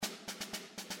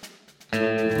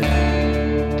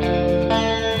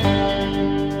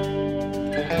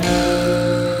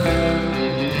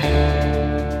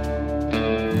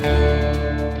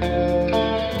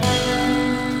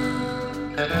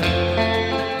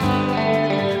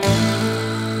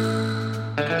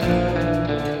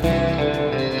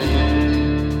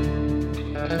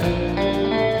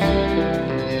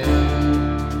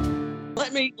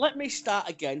restart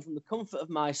again from the comfort of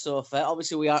my sofa.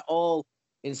 Obviously, we are all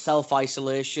in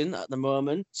self-isolation at the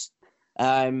moment.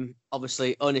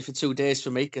 Obviously, only for 2 days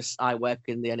for me because I work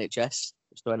in the NHS.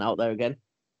 Just going out there again.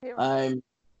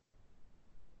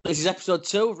 This is episode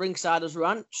 2 of Ringsiders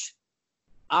Ranch.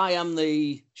 I am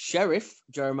the sheriff,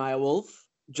 Jeremiah Wolf,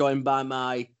 joined by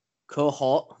my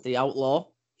cohort, the outlaw,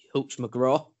 Hooch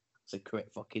McGraw. That's a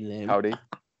great fucking name. Howdy.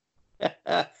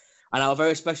 And our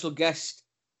very special guest,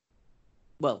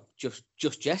 well, just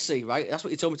Jesse, right? That's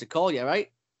what you told me to call you, right?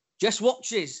 Jess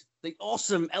Watches, the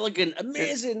awesome, elegant,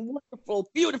 amazing, wonderful,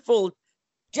 beautiful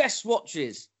Jess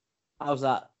Watches. How's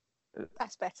that?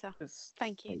 That's better.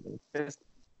 Thank you. It's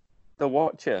the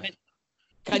Watcher.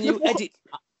 Can you edit?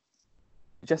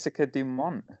 Jessica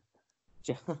Dumont.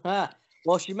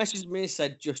 Well, she messaged me and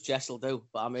said just Jess will do.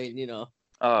 But I mean, you know.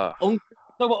 So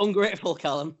Ungrateful,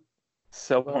 Callum.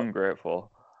 So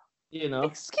ungrateful. You know.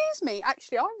 Excuse me.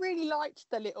 Actually, I really liked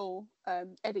the little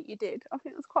edit you did. I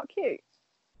think it was quite cute.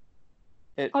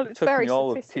 It took me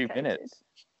all of 2 minutes.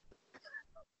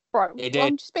 Right. It Well, did.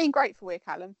 I'm just being grateful here,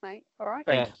 Callum, mate. All right.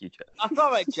 Thank you, Jess. That's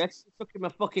all right, Jess. It took him a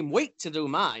fucking week to do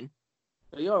mine.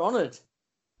 So you're honoured.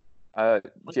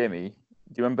 Jamie,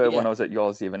 do you remember when I was at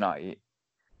yours the other night?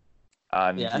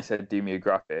 And you said, do me a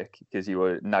graphic because you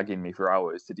were nagging me for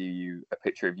hours to do you a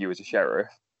picture of you as a sheriff.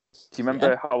 Do you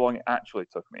remember how long it actually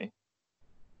took me?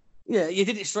 Yeah, you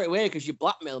did it straight away because you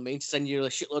blackmailed me to send you a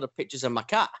shitload of pictures of my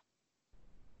cat.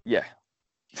 Yeah.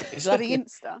 For the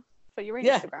Insta? For your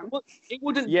Instagram? Yeah, he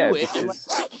wouldn't Yeah, do it because...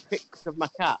 unless pictures of my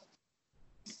cat.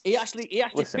 He actually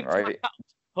Listen, pictured my right? cat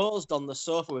posed on the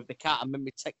sofa with the cat and made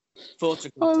me take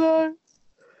photographs. Oh, no.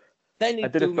 Then I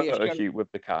did a photo shoot with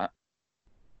the cat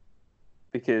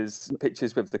because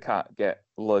pictures with the cat get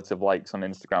loads of likes on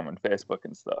Instagram and Facebook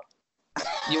and stuff.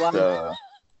 You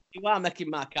are making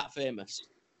my cat famous.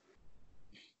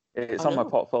 It's on my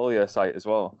portfolio site as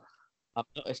well. I've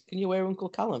noticed. Can you hear Uncle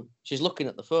Callum? She's looking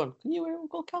at the phone. Can you hear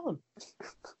Uncle Callum?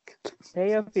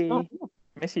 Hey, Opie.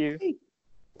 Miss you.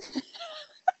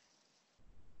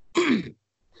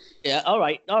 Yeah, all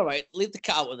right. Leave the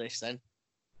cat out of this then.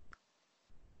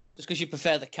 Just because you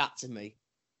prefer the cat to me.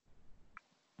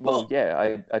 Well,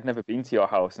 yeah, I'd never been to your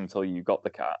house until you got the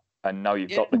cat, and now you've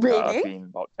got the cat. Really? I've been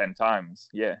about 10 times.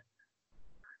 Yeah.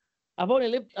 I've only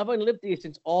lived here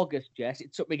since August, Jess.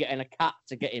 It took me getting a cat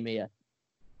to get him here.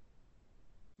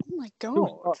 Oh my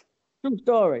god. True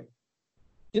story.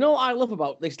 You know what I love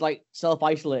about this like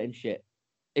self-isolating shit?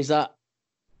 Is that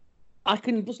I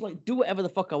can just like do whatever the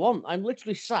fuck I want. I'm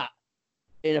literally sat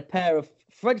in a pair of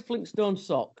Fred Flintstone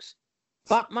socks,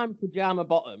 Batman pajama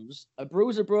bottoms, a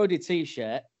Bruiser Brody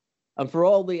t-shirt, and for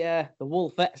all the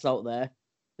wolfettes out there,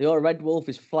 the old Red Wolf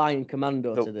is flying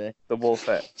commando today. The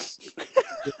wolfettes.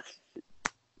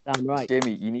 Damn right.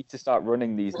 Jamie, you need to start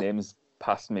running these names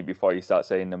past me before you start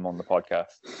saying them on the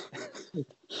podcast.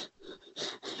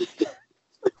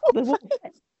 The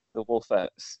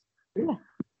wolfettes. Yeah.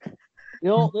 The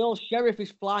old sheriff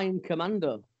is flying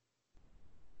commando.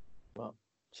 Well,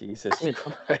 Jesus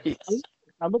Christ.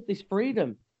 I love this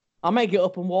freedom. I may get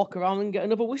up and walk around and get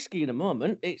another whiskey in a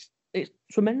moment. It's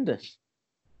tremendous.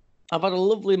 I've had a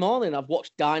lovely morning. I've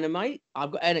watched Dynamite.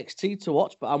 I've got NXT to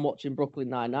watch, but I'm watching Brooklyn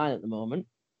Nine-Nine at the moment.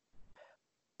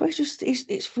 But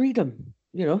it's freedom.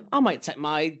 You know, I might take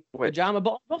my pajama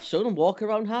bottoms off soon and walk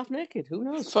around half naked. Who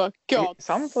knows? For God. It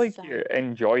sounds like you're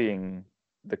enjoying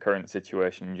the current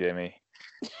situation, Jamie.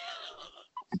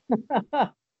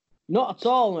 Not at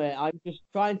all, mate. I'm just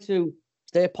trying to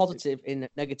stay positive in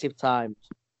negative times.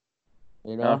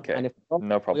 You know? Okay, and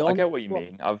no problem. I get what you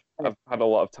mean. I've had a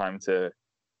lot of time to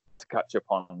catch up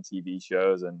on TV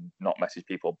shows and not message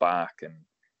people back, and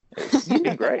it's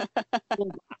been great.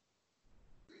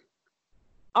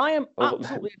 I am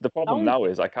absolutely the problem now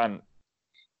is I can't.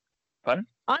 Pardon?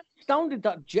 I'm astounded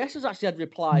that Jess has actually had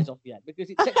replies off yet because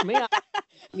it takes me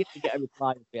to get a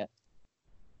reply off yet.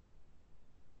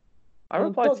 I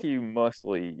replied to you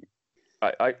mostly.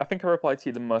 I think I replied to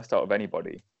you the most out of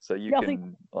anybody. So you can I think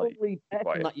probably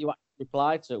quiet. that you actually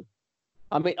reply to.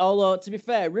 I mean, although to be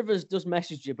fair, Rivers does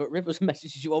message you, but Rivers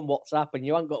messages you on WhatsApp, and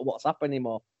you haven't got WhatsApp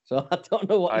anymore. So I don't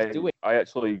know what he's doing. I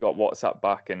actually got WhatsApp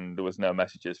back, and there was no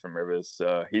messages from Rivers.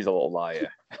 So he's a little liar.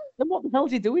 Then what the hell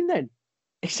is he doing then?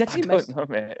 He said I he don't know,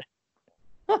 mate.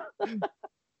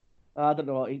 I don't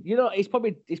know what he's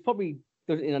probably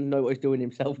doesn't even know what he's doing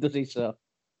himself, does he? So,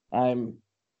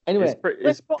 anyway,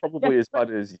 it's probably as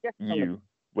bad as you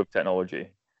with technology.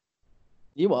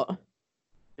 You what?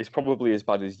 It's probably as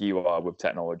bad as you are with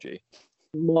technology.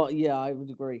 Well, yeah, I would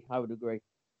agree.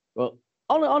 But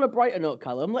on a brighter note,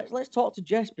 Callum, let's talk to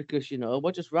Jess because you know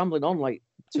we're just rambling on like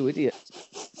two idiots.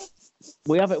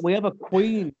 We have a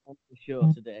queen on the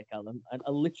show today, Callum, and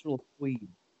a literal queen.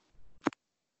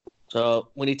 So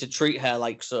we need to treat her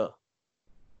like so.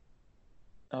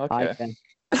 Okay.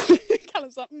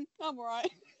 Callum's like, I'm alright.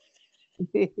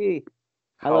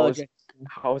 Hello, Jess.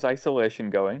 How's isolation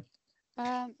going?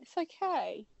 It's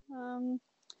okay. Don't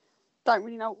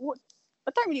really know what.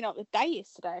 I don't really know what the day is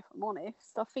today, if I'm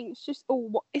honest. I think it's just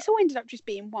it's all ended up just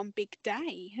being one big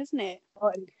day, hasn't it?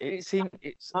 It's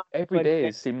every day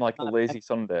it seemed like a lazy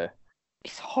Sunday.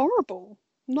 It's horrible.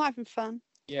 Not even fun.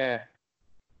 Yeah.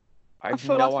 I have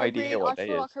no idea what day it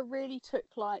is. I feel like I really took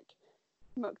like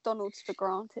McDonald's for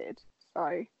granted.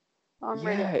 So I'm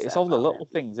really upset it's all the about little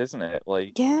things, isn't it?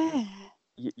 Like you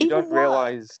don't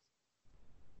realise.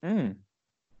 Hey,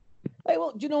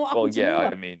 well, do you know what happened Well, to yeah, me?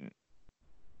 I mean,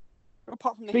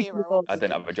 apart from the hero, I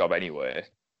didn't have a job anyway.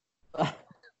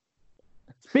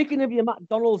 Speaking of your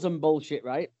McDonald's and bullshit,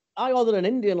 right? I ordered an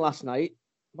Indian last night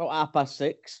about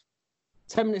 6:30.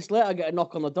 10 minutes later, I get a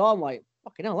knock on the door. I'm like,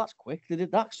 fucking hell, that's quick. They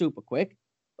did that super quick.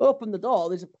 Open the door.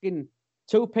 There's a fucking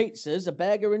 2 pizzas, a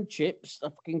burger and chips, a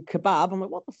fucking kebab. I'm like,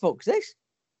 what the fuck's this?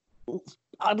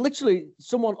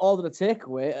 Someone ordered a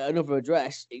takeaway at another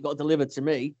address. It got delivered to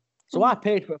me. So I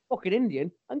paid for a fucking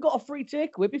Indian and got a free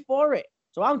takeaway before it.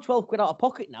 So I'm 12 quid out of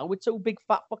pocket now with 2 big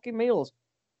fat fucking meals.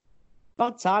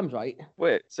 Bad times, right?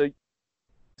 Wait, so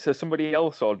somebody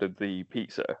else ordered the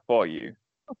pizza for you?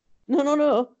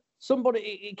 No.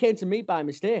 It came to me by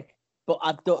mistake. But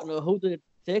I don't know who the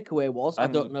takeaway was. I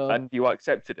don't know. And you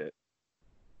accepted it?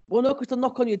 Well, no, because they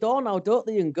knock on your door now, don't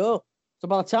they, and go. So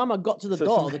by the time I got to the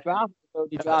door, the driver was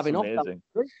already driving off.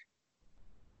 So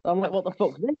I'm like, what the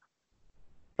fuck's this?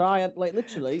 So I had, like,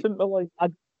 literally, a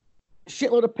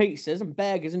shitload of pizzas and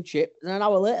burgers and chips, and an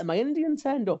hour later, my Indian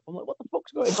turned up. I'm like, what the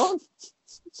fuck's going on?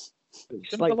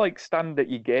 Shouldn't they stand at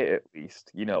your gate at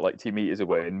least, like 2 meters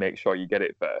away and make sure you get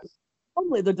it first?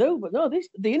 Probably they do, but no,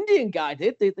 the Indian guy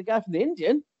did. The guy from the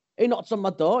Indian, he knocked on my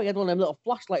door. He had one of them little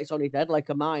flashlights on his head like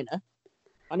a miner.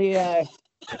 And he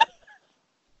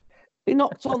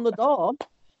knocked on the door,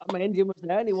 and my Indian was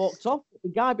there, and he walked off. The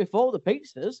guy before the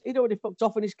pizzas, he'd already fucked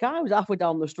off in his car. He was halfway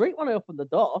down the street when I opened the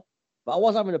door. But I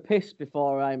was having a piss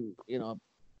before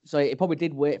so he probably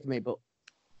did wait for me, but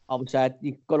obviously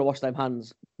you've got to wash them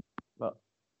hands. But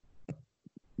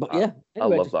yeah.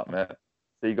 Anyway, I love that, mate.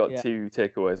 So you got 2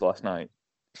 takeaways last night?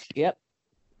 Yep.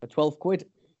 For 12 quid.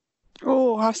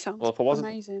 Oh, that sounds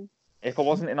amazing. If I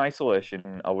wasn't in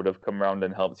isolation, I would have come round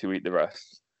and helped you eat the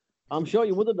rest. I'm sure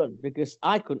you would have done, because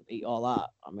I couldn't eat all that.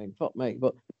 I mean, fuck me.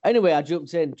 But anyway, I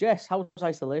jumped in. Jess, how's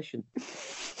isolation?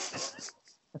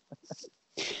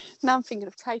 Now I'm thinking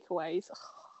of takeaways. Oh,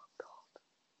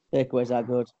 God. Takeaways are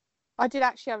good. I did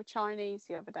actually have a Chinese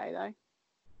the other day, though.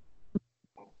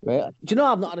 Right. Do you know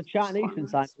I've not had a Chinese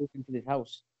since I moved into this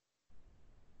house?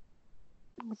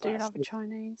 I do love a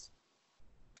Chinese.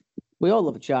 We all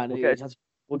love a Chinese.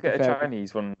 We'll get a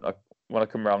Chinese when I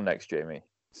come round next, Jamie.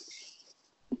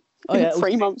 Oh, yeah.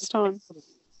 3 months' time.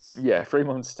 Yeah, 3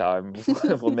 months' time.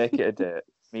 We'll make it a date.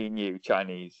 Me and you,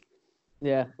 Chinese.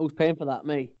 Yeah. Who's paying for that?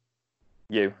 Me?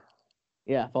 You.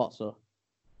 Yeah, I thought so.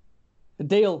 The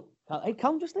deal. Hey,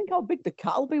 Cam, just think how big the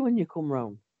cat'll be when you come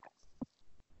round.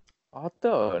 I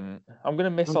don't. I'm going to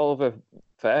miss all of her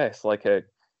first, like her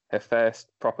first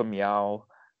proper meow,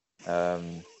 her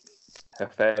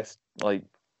first, like,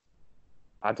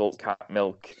 adult cat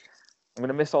milk. I'm going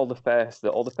to miss all the first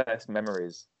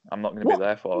memories I'm not going to be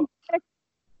there for.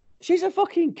 She's a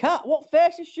fucking cat. What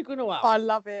face is she going to have? I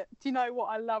love it. Do you know what?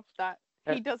 I love that.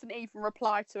 He doesn't even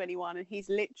reply to anyone, and he's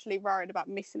literally worried about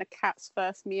missing a cat's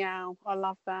first meow. I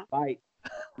love that. Right.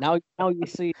 Now you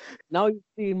see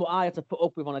what I have to put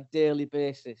up with on a daily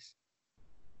basis.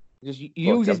 I've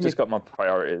just got my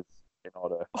priorities in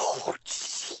order. Oh,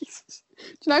 Jesus. Do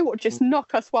you know what? Just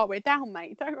knock us while we're down,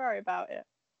 mate. Don't worry about it.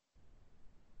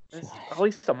 At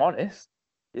least I'm honest.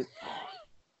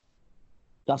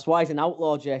 That's why he's an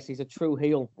outlaw, Jess. He's a true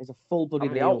heel. He's a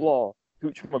full-blooded heel. Outlaw.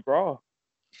 Gooch McGraw.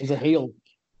 He's a heel.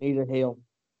 He's a heel.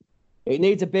 It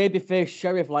needs a babyface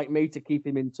sheriff like me to keep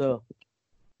him in tow.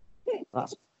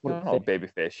 That's not a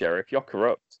babyface sheriff. You're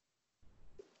corrupt.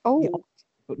 Oh, yeah,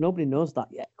 but nobody knows that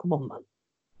yet. Come on, man.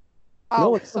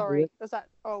 Oh, sorry. Was that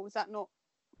not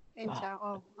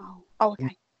intel? Oh,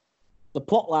 okay. The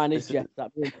plot line is, Jeff,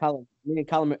 that me and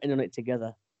Callum are in on it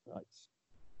together. Right.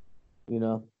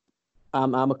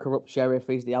 I'm a corrupt sheriff.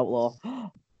 He's the outlaw.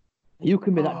 You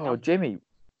can be that. Oh, Jimmy.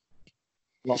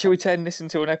 Should we turn this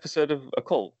into an episode of a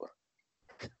cult?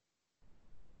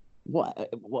 What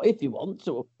if you want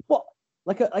to? What?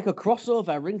 Like a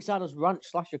crossover, Ringsiders Ranch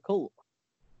 / a cult?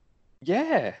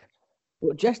 Yeah.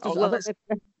 But Jess does.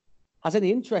 has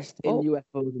any interest in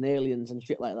UFOs and aliens and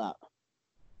shit like that.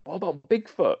 What about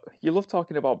Bigfoot? You love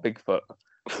talking about Bigfoot.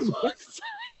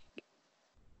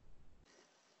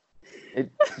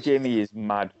 Jamie is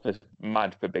mad for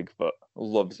Bigfoot.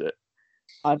 Loves it.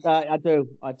 I do.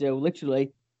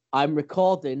 Literally, I'm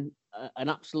recording an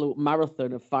absolute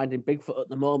marathon of finding Bigfoot at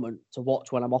the moment to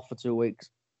watch when I'm off for 2 weeks.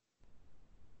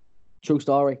 True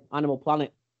story. Animal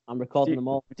Planet. I'm recording them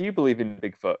all. Do you believe in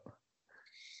Bigfoot?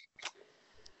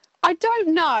 I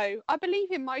don't know. I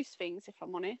believe in most things, if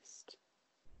I'm honest.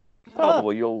 Oh,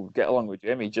 well, you'll get along with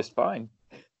Jamie just fine.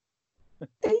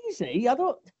 Easy. I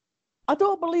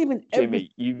don't believe in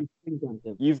Jamie,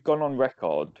 you've gone on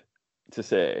record to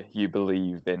say you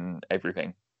believe in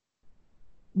everything.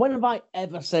 When have I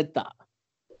ever said that?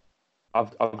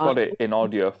 I've got it in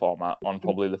audio format on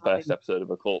probably the first episode of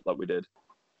Occult that we did.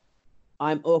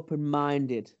 I'm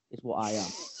open-minded, is what I am.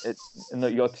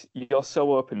 You're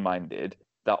so open-minded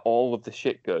that all of the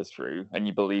shit goes through and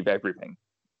you believe everything.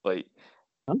 Like,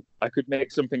 I could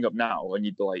make something up now and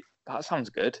you'd be like, that sounds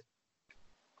good.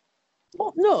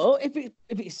 Well, no, if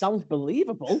it sounds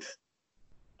believable.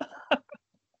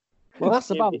 Well,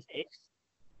 that's about it.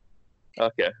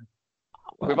 Okay.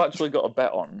 We've actually got a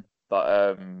bet on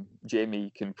that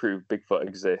Jamie can prove Bigfoot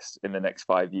exists in the next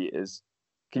 5 years.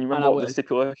 Can you remember what the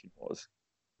stipulation was?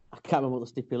 I can't remember what the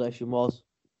stipulation was.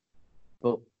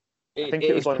 But I think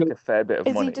it was like a fair bit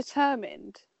of money. Is he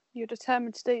determined? You're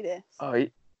determined to do this? Oh,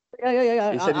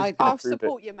 yeah. I'll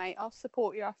support you, mate. I'll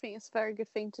support you. I think it's a very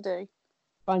good thing to do.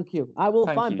 Thank you. I will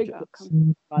find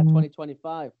Bigfoot by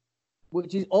 2025,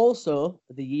 which is also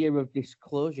the year of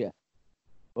disclosure.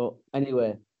 But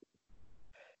anyway,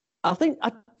 I think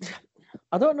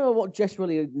I don't know what Jess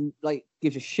really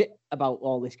gives a shit about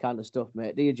all this kind of stuff,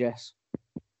 mate. Do you, Jess?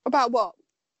 About what?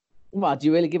 Well, do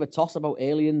you really give a toss about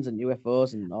aliens and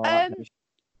UFOs and all that?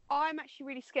 I'm actually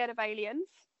really scared of aliens.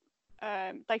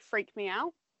 They freak me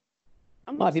out.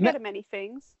 I'm not scared of many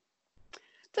things.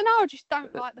 Don't know. I just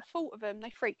don't like the thought of them. They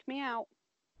freak me out.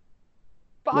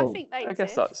 But I think they exist. I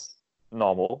guess that's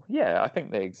normal. Yeah, I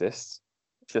think they exist.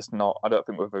 It's just not. I don't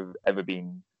think we've ever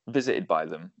been visited by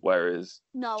them, whereas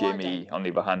Jamie, on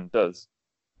the other hand, does.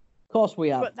 Of course we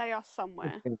have. But they are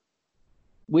somewhere.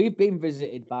 We've been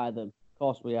visited by them. Of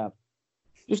course we have.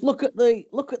 Just look at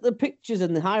the pictures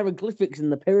and the hieroglyphics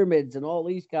and the pyramids and all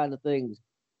these kind of things.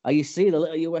 You see the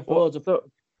little UFOs.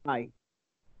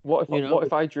 What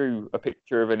if I drew a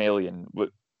picture of an alien,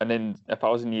 and in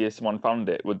 1,000 years someone found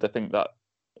it? Would they think that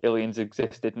aliens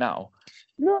existed now?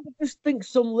 No, they just think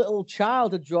some little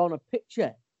child had drawn a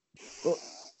picture.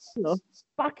 But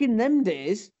back in them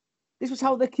days, this was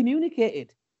how they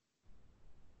communicated.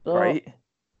 So, right.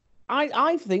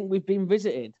 I think we've been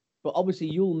visited, but obviously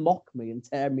you'll mock me and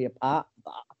tear me apart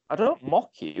for that. I don't mock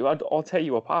you. I'll tear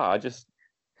you apart. I just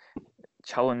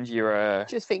challenge your.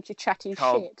 Just think you're chatting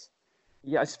shit.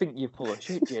 Yeah, I just think you're full of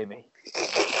shit, Jamie.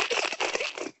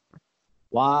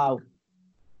 Wow.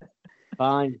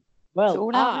 Fine. Well, it's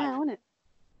all out now, isn't it?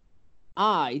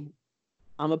 I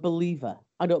am a believer.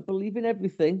 I don't believe in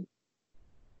everything,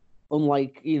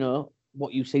 unlike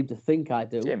what you seem to think I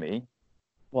do. Jamie,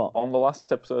 what? On the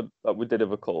last episode that we did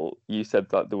of Occult, you said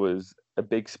that there was a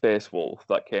big space wolf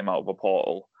that came out of a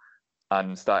portal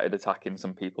and started attacking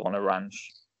some people on a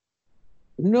ranch.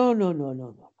 No.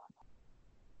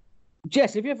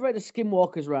 Jess, have you ever read of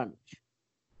Skinwalker's Ranch?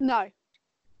 No.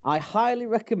 I highly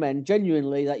recommend,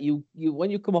 genuinely, that you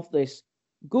when you come off this,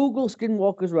 Google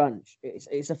Skinwalker's Ranch.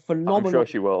 It's a phenomenal. I'm sure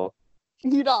she will.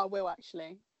 You know I will,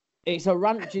 actually. It's a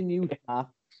ranch in Utah,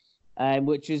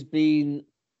 which has been.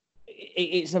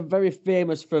 It's a very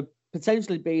famous for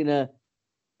potentially being a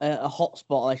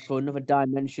hotspot for another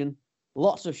dimension.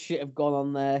 Lots of shit have gone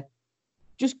on there.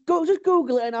 Just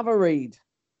Google it and have a read.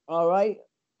 All right.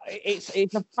 It's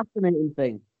a fascinating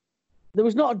thing. There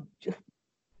was not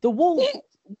the wolf.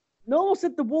 No one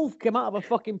said the wolf came out of a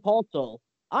fucking portal.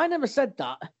 I never said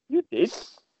that. You did.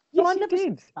 No, I never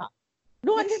did. Said that.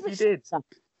 No, I never said that.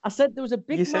 I said there was a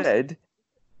big. You said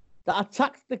that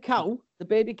attacked the cow, the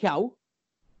baby cow,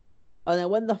 and then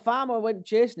when the farmer went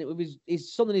chasing it with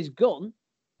his son and his gun,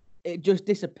 it just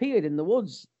disappeared in the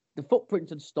woods. The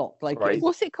footprints had stopped. Right.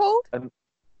 What's it called?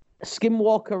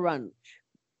 Skinwalker Ranch.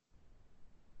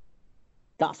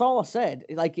 That's all I said.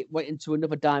 It went into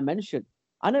another dimension.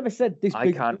 I never said this.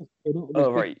 I can't.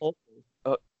 Right.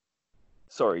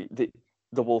 Sorry.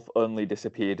 The wolf only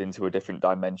disappeared into a different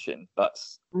dimension.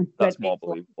 That's more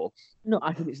believable. No,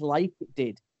 I think it's like it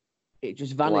did. It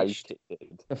just vanished. Like it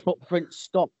did. The footprint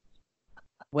stopped.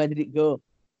 Where did it go?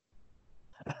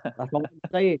 That's what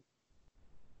I'm saying.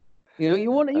 You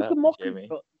can mock me,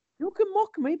 but you can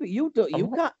mock me, but you don't.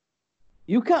 You can't.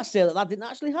 You can't say that didn't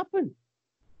actually happen.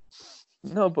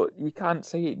 No, but you can't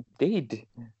say it did.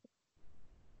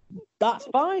 That's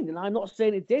fine, and I'm not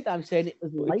saying it did. I'm saying it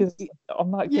was like Because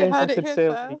on that You case, heard I it could here say,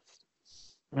 first.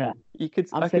 yeah.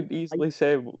 I could easily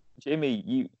say,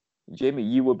 Jamie,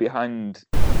 you were behind.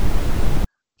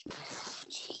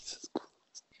 Jesus.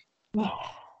 No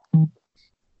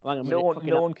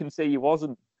one can say you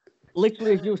wasn't.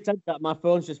 Literally, as you said that, my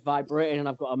phone's just vibrating, and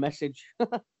I've got a message.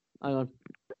 Hang on.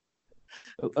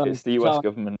 It's the US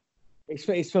government.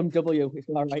 It's from W. It's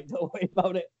all right. Don't worry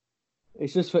about it.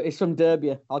 It's from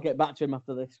Derbia. I'll get back to him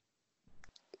after this.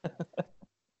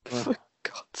 For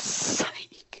God's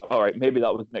sake. All right, maybe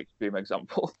that was an extreme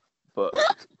example, but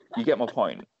you get my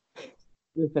point.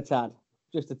 Just a tad.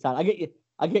 I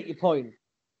get your point.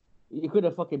 You could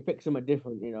have fucking picked something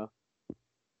different, you know.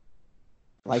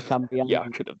 Like I'm behind. Yeah, I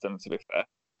could have done, to be fair.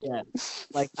 Yeah,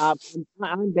 like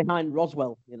I'm behind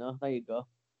Roswell. You know, there you go.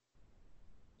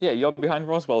 Yeah, you're behind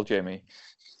Roswell, Jamie.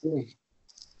 Yeah.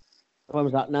 When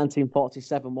was that?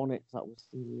 1947, wasn't it?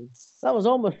 That was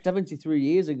almost 73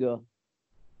 years ago.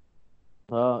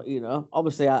 You know,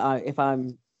 obviously, if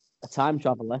I'm a time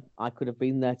traveler, I could have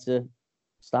been there to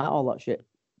start all that shit.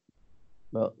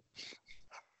 But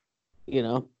you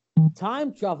know,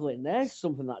 time traveling, there's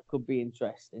something that could be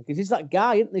interesting because there's that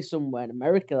guy, isn't there, somewhere in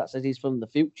America that says he's from the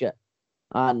future,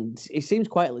 and he seems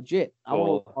quite legit. I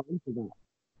want to go into that.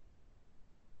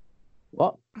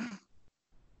 What?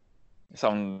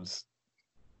 Sounds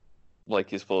like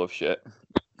he's full of shit.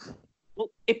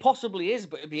 Well, it possibly is,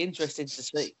 but it'd be interesting to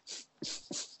see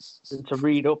and to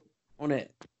read up on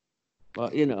it.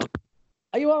 But you know,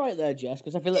 are you all right there, Jess?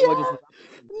 Because I feel like we're just.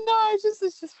 No, it's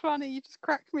just funny. You just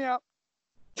cracked me up.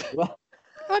 Well,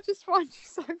 I just find you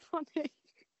so funny.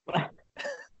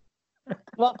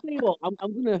 Well, I'll tell you what,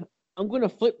 I'm gonna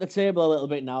flip the table a little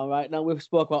bit now. Right now, we've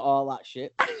spoke about all that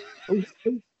shit.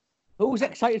 Who's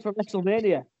excited for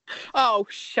WrestleMania? Oh,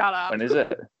 shut up. When is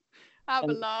it? Have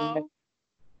a laugh.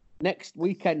 Next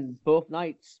weekend, both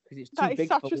nights, because it's too That is big.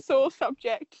 such a sore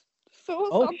subject.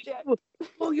 Subject.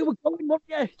 Oh, you were going, weren't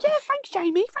you? Yeah, thanks,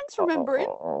 Jamie. Thanks for remembering.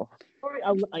 Sorry,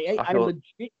 I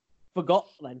legit forgot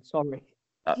then. Sorry.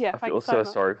 Yeah, I feel thanks so much.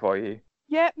 sorry for you.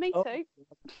 Yeah, me too.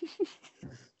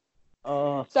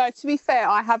 Oh. So, to be fair,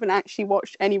 I haven't actually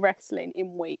watched any wrestling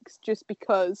in weeks just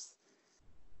because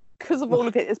of all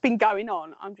of it that's been going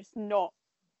on. I'm just not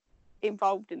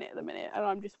involved in it at the minute, and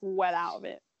I'm just well out of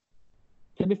it.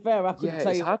 To be fair, I couldn't tell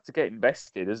it's you. hard to get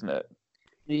invested, isn't it?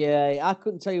 Yeah, I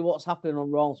couldn't tell you what's happening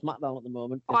on Raw and SmackDown at the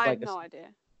moment. I have no idea.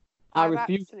 I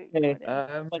refuse to pay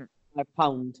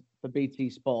 £5 for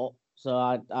BT Sport, so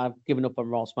I've given up on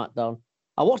Raw SmackDown.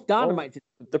 I watched Dynamite.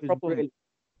 The problem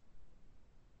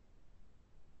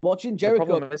watching Jericho.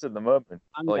 The problem is at the moment.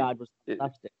 Vanguard was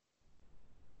fantastic.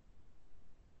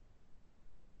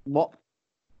 What?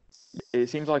 It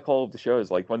seems like all of the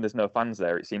shows, like when there's no fans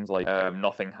there, it seems like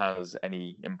nothing has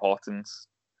any importance.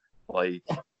 Like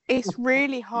it's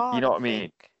really hard. You know what I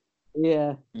mean?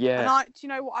 Yeah. Yeah. And do you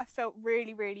know what I felt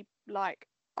really, really like?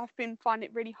 I've been finding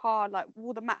it really hard, like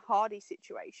all the Matt Hardy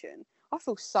situation. I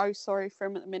feel so sorry for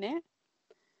him at the minute.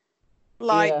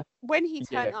 Like when he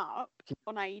turned up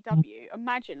on AEW,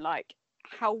 imagine like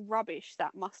how rubbish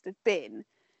that must have been.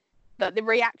 That the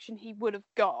reaction he would have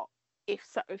got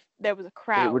if there was a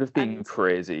crowd. It would have been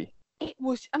crazy. It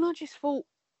was, and I just thought,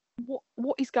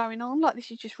 what is going on? Like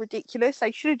this is just ridiculous.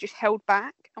 They should have just held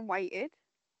back and waited.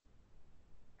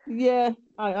 Yeah,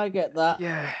 I get that.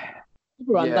 Yeah.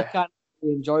 I kind of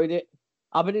enjoyed it.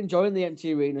 I've been enjoying the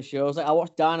empty arena shows. Like I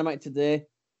watched Dynamite today.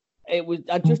 It was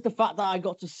just the fact that I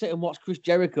got to sit and watch Chris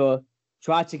Jericho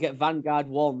try to get Vanguard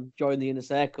 1 join the Inner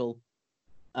Circle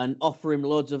and offer him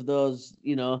loads of those,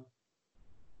 you know,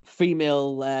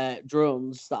 female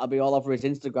drones that'll be all over his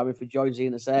Instagram if he joins the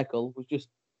Inner Circle was just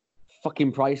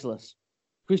fucking priceless.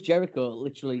 Chris Jericho,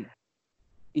 literally,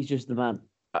 he's just the man.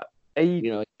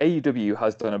 AEW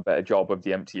has done a better job of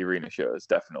the empty arena shows,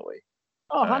 definitely.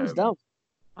 Oh, hands down.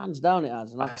 Hands down it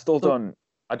has. And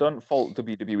I don't fault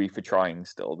WWE for trying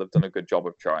still. They've done a good job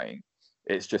of trying.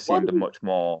 It's just seemed much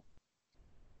more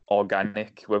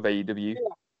organic with AEW.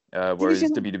 Whereas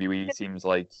WWE seems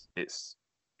like it's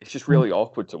just really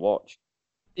awkward to watch.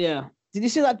 Yeah. Did you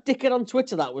see that dickhead on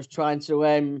Twitter that was trying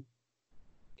to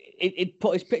it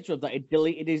put his picture up that he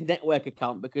deleted his network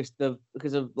account because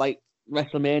of like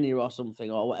WrestleMania or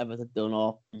something or whatever they've done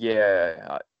or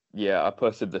I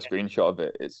posted the screenshot of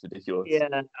it. It's ridiculous.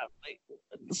 Yeah,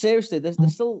 seriously, they're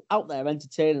still out there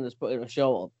entertaining us, putting a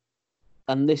show on,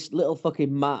 and this little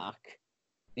fucking Mark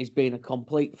is being a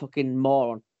complete fucking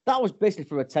moron. That was basically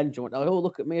for attention. Oh,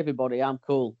 look at me, everybody! I'm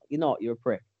cool. You're not. You're a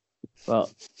prick.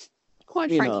 But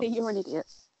Quite frankly, you're an idiot.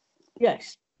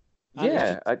 Yes.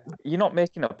 Yeah, you're not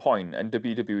making a point, and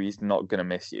WWE's not gonna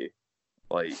miss you.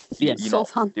 Like, you're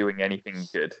not doing anything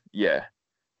good. Yeah,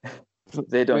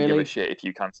 they don't give a shit if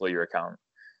you cancel your account.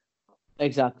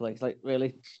 Exactly. It's like,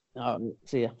 really? Oh,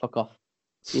 see ya. Fuck off.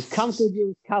 You've cancelled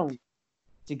your account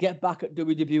to get back at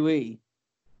WWE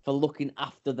for looking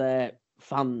after their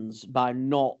fans by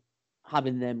not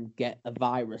having them get a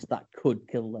virus that could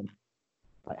kill them.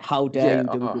 Like, how dare you,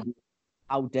 WWE?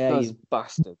 How dare you,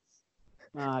 bastards!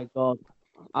 My God,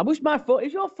 I wish my phone.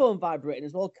 Is your phone vibrating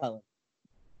as well, Callum?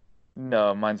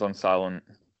 No, mine's on silent.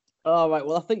 All right.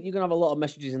 Well, I think you're gonna have a lot of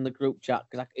messages in the group chat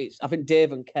because I think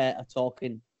Dave and Kate are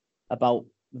talking about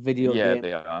video games. Yeah,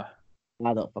 they are.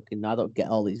 I don't get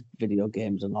all these video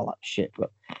games and all that shit,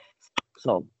 but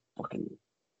so fucking.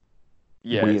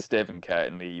 Yeah, weird. It's Dave and Kate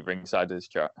in the Ringsiders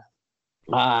chat.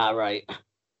 Ah, right.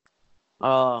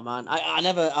 Oh man, I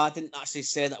didn't actually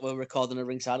say that we're recording a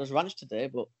Ringsiders Ranch today,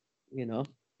 but you know.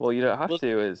 Well, you don't have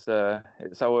to. It's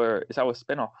our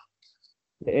spin-off.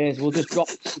 It is. We'll just drop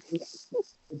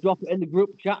it in the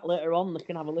group chat later on. They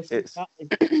can have a listen. It's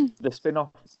the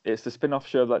spin-off. It's the spin-off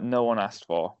show that no one asked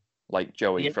for, like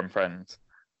Joey from Friends.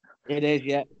 It is,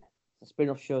 yeah. A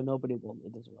spin-off show nobody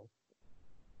wanted as well.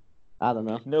 I don't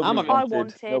know.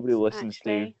 Nobody listens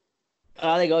to.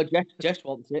 There you go. Jess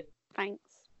wants it. Thanks.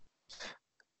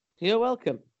 You're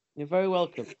welcome. You're very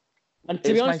welcome. And to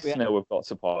it's be honest nice to know we've got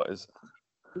supporters.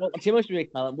 Well, to be honest with you,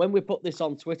 Callum, when we put this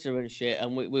on Twitter and shit,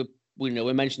 and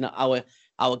we mentioned that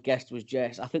our guest was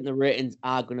Jess, I think the ratings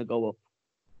are going to go up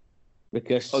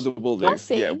because we'll do.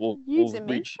 Yeah, we'll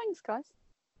reach. Thanks, guys.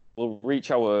 We'll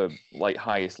reach our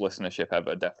highest listenership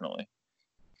ever, definitely.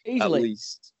 Easily. At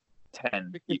least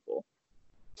 10 people.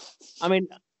 I mean,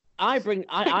 I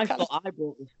thought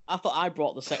I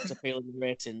brought the sex appeal in the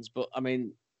ratings, but I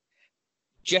mean,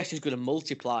 Jess is going to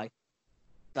multiply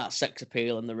that sex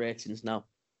appeal and the ratings now.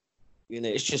 You know,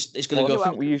 it's going to go. I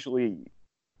think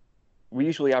we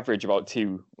usually average about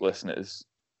 2 listeners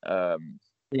for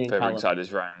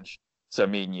Ringsiders Ranch. So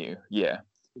me and you, yeah.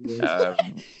 Yeah,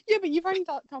 but you've only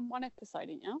done one episode,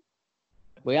 ain't you?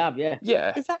 We have, yeah.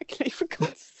 Yeah. Exactly. For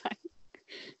God's sake,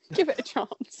 give it a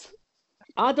chance.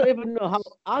 I don't even know how.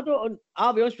 I'll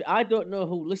be honest with you. I don't know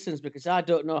who listens because I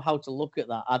don't know how to look at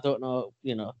that. I don't know.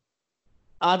 You know.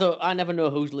 I never know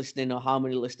who's listening or how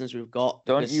many listeners we've got.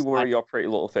 Don't you worry your pretty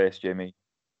little face, Jimmy.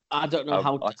 I don't know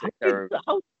how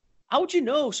do you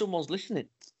know someone's listening?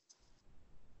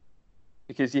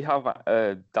 Because you have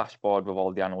a dashboard with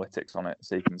all the analytics on it,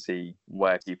 so you can see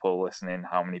where people are listening,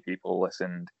 how many people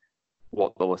listened,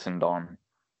 what they listened on.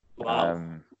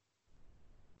 Wow.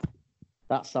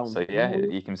 That sounds. So yeah,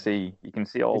 you can see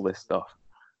all this stuff.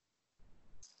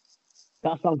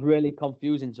 That sounds really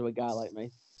confusing to a guy like me.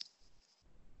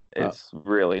 It's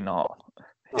really not.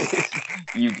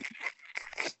 You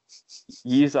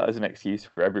use that as an excuse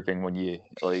for everything when you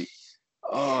this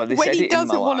when he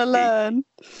doesn't want to learn.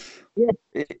 Yeah.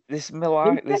 This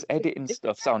editing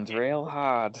stuff sounds real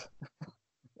hard.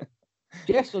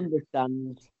 Jess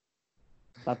understands.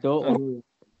 I don't.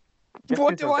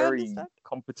 What do I very understand?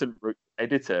 Competent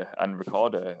editor and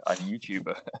recorder and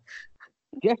YouTuber.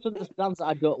 Jess understands that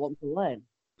I don't want to learn.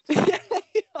 I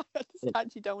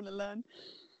understand you don't want to learn.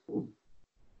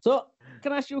 So,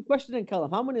 can I ask you a question then, Callum?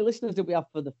 How many listeners did we have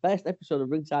for the first episode of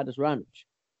Ringsiders Ranch?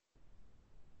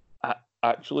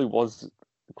 Actually was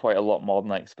quite a lot more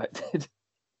than I expected.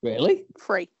 Really?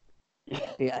 3.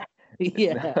 Yeah.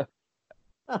 Yeah.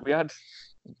 we had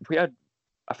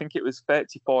I think it was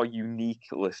 34 unique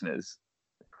listeners.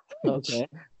 Okay.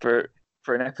 For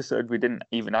an episode we didn't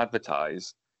even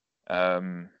advertise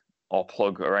or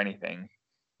plug or anything.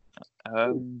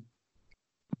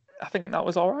 I think that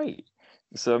was all right.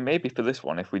 So maybe for this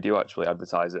one, if we do actually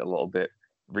advertise it a little bit,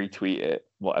 retweet it,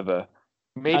 whatever,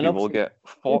 maybe we'll get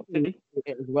 40.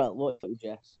 It as well, won't you,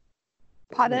 Jess?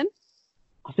 Pardon?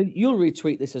 I think you'll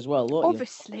retweet this as well, won't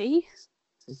Obviously.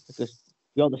 you? Because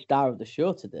you're the star of the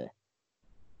show today.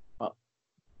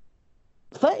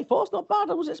 34 is not bad.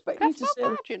 I was expecting That's you to not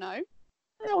say. bad, you know.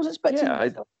 I was expecting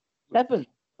 7.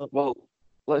 Well,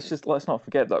 let's not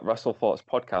forget that WrestleThoughts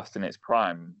podcast in its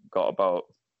prime got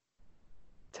about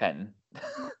 10.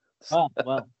 Oh,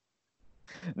 well.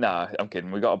 Nah, I'm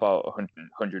kidding. We got about 100,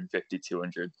 150,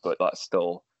 200, but that's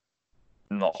still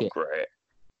not great.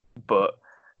 But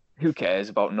who cares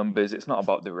about numbers? It's not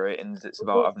about the ratings. It's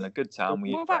about having a good time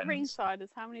with your friends. What about Ringsiders?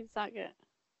 How many does that get?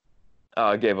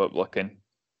 I gave up looking.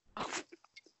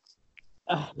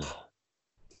 I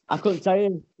couldn't tell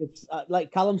you. It's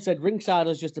like Callum said,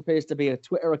 Ringsiders just appears to be a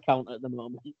Twitter account at the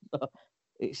moment. So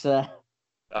it's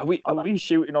Are we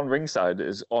shooting on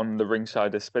Ringsiders on the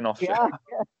Ringsiders spin-off show?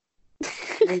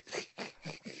 Yeah.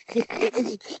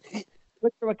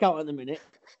 Twitter account at the minute.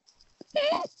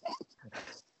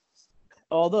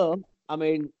 Although, I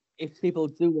mean, if people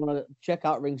do want to check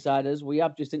out Ringsiders, we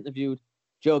have just interviewed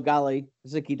Joe Galley,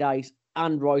 Zicky Dice,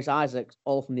 and Royce Isaacs,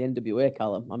 all from the NWA,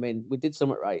 Callum. I mean, we did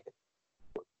something right.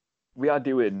 We are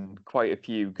doing quite a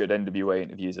few good NWA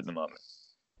interviews at the moment.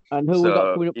 And who we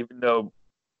got?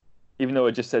 Even though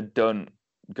I just said don't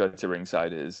go to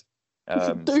Ringsiders,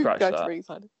 scratch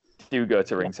that. Do go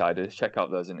to Ringsiders. Check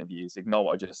out those interviews. Ignore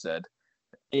what I just said.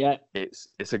 Yeah,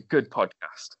 it's a good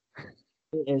podcast.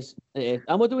 It is,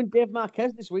 and we're doing Dave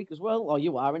Marquez this week as well. Or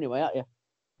you are anyway, aren't you?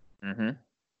 Mm-hmm.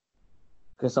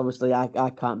 Because obviously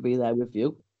I can't be there with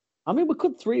you. I mean, we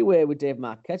could three-way with Dave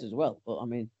Marquez as well, but I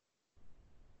mean,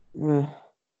 yeah,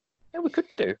 we could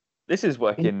do. This is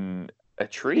working a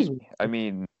treat. I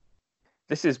mean,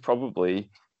 this is probably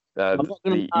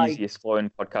the easiest flowing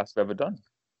podcast I've ever done.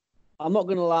 I'm not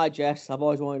going to lie, Jess. I've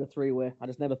always wanted a three-way. I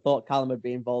just never thought Callum would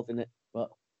be involved in it. But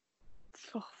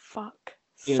for fuck's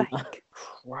sake.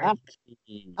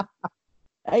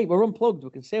 Hey, we're unplugged. We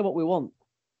can say what we want.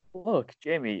 Look,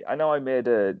 Jamie, I know I made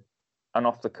an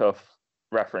off-the-cuff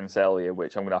reference earlier,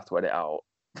 which I'm going to have to edit out.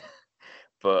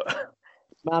 But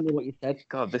remind me what you said.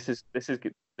 God, this is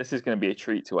going to be a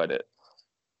treat to edit.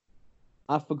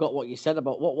 I forgot what you said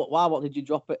about why. What did you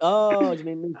drop it? Oh, do you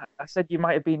mean me? I said you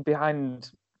might have been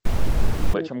behind,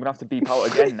 which I'm going to have to beep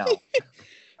out again now.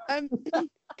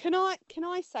 Can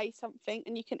I say something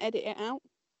and you can edit it out?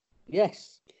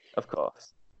 Yes. Of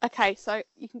course. Okay, so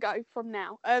you can go from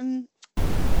now.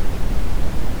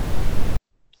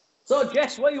 So,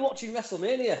 Jess, where are you watching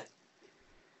WrestleMania?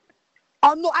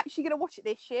 I'm not actually going to watch it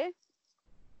this year.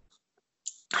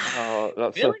 Oh,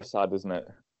 that's really? So sad, isn't it?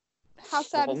 How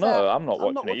sad is no, that? I'm not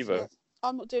watching it either.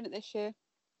 I'm not doing it this year.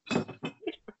 WrestleMania?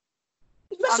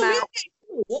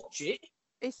 Watch it.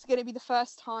 It's going to be the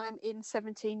first time in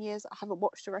 17 years I haven't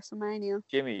watched a WrestleMania.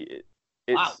 Jimmy,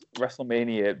 it's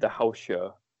WrestleMania, the house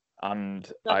show,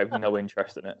 and I have no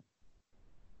interest in it.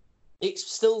 It's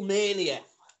still Mania.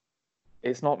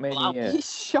 It's not Mania.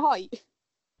 It's shite.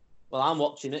 Well, I'm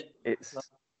watching it.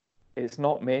 It's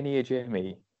not Mania,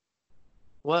 Jamie.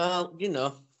 Well, you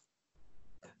know.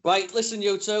 Right, listen,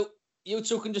 you two. You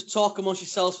two can just talk amongst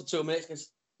yourselves for 2 minutes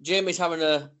because Jamie's having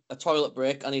a toilet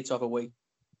break. I need to have a wee.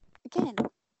 Again?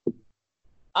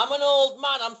 I'm an old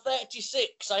man. I'm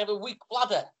 36. I have a weak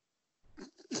bladder.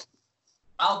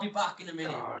 I'll be back in a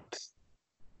minute. God.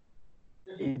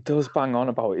 He does bang on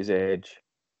about his age.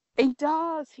 He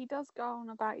does. He does go on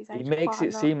about his age. He makes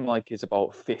it seem like he's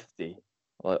about 50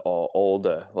 or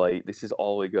older. Like, this is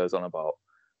all he goes on about.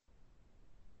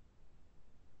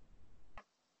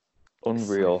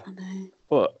 Unreal. So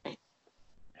but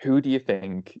who do you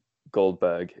think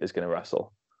Goldberg is going to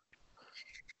wrestle?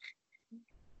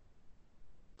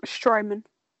 Strowman.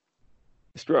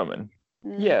 Strowman?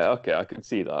 Yeah, okay, I can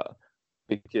see that.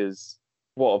 Because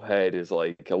what I've heard is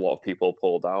like a lot of people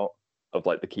pulled out of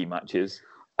like the key matches.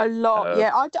 A lot,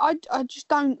 yeah. I just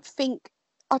don't think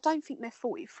they're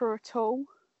 40 through at all.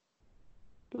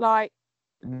 Like,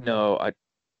 no,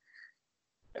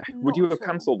 would you have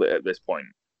cancelled it at this point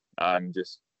and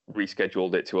just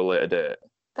rescheduled it to a later date?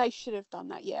 They should have done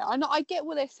that. Yeah, I know. I get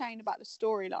what they're saying about the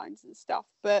storylines and stuff,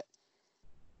 but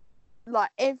like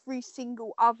every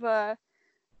single other,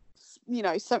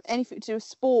 anything to do with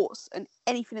sports and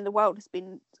anything in the world has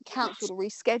been cancelled or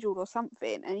rescheduled or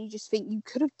something, and you just think you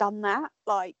could have done that.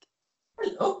 Like,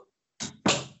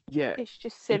 yeah, it's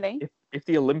just silly. If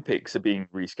the Olympics are being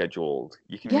rescheduled,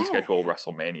 you can reschedule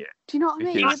WrestleMania. Do you know what I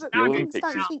mean? Yeah, but the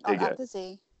Olympics don't think like that, does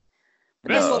he?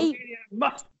 WrestleMania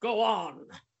must go on.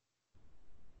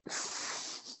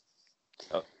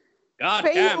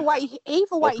 But either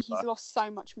way, he's lost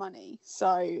so much money.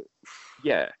 So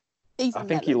yeah, I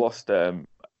think he lost. I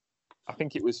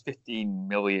think it was 15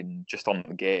 million just on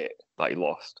the gate that he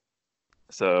lost.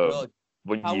 So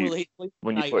when you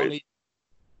put it,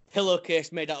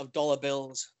 pillowcase made out of dollar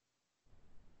bills.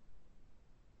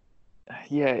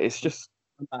 Yeah, it's just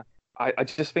I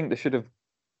just think they should have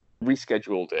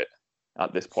rescheduled it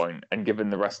at this point and given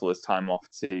the wrestlers time off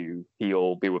to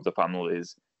heal, be with the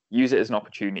families, use it as an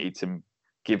opportunity to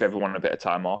give everyone a bit of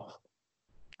time off.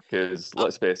 Because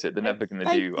let's face it, they're never going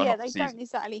to do. Yeah, they don't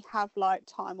exactly have like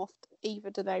time off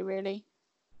either, do they? Really?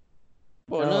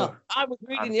 Well, no. I was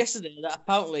reading yesterday that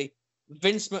apparently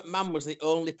Vince McMahon was the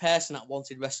only person that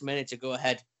wanted WrestleMania to go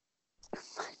ahead.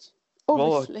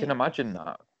 Well, I can imagine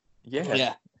that.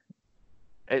 Yeah.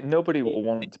 Nobody will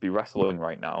want to be wrestling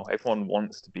right now. Everyone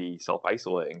wants to be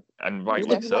self-isolating, and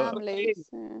rightly so. Families,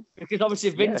 Because obviously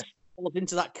Vince falls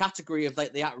into that category of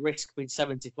like the at risk being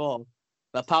 74.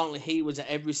 But apparently he was at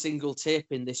every single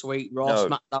taping this week. Raw,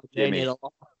 SmackDown, Jimmy.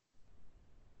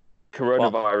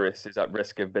 Coronavirus is at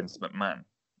risk of Vince McMahon.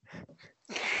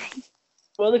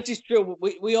 Well, this is true.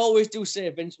 We always do say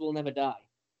Vince will never die.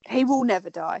 He will never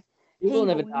die. He will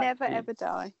never ever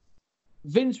die.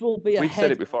 Vince will be We've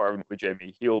said it before, haven't we,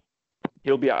 Jamie?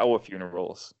 He'll be at our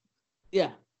funerals.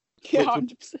 Yeah. Yeah,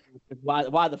 100%.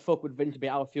 Why the fuck would Vince be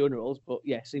at our funerals? But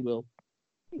yes, he will.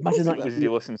 Imagine that. Because he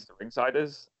listens to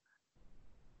Ringsiders.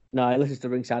 No, he listens to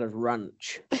Ringsiders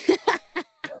Ranch.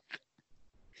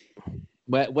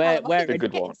 where a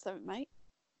good one, mate.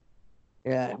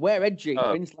 Yeah, where edgy.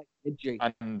 Vince like edgy.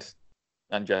 And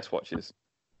Jess watches.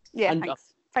 Yeah,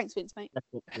 thanks, Vince, mate.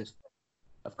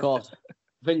 Of course,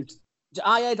 Vince.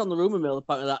 I heard on the rumor mill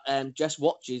apparently that Jess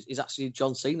watches is actually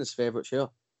John Cena's favourite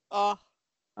show. Oh.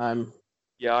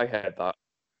 Yeah, I heard that.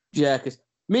 Yeah, because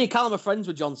me and Callum are friends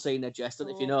with John Cena, Jess. Don't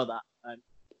know if you know that.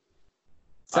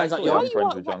 Sounds like why are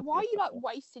you like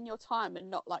wasting your time and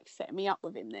not like setting me up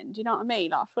with him then? Do you know what I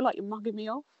mean? Like, I feel like you're mugging me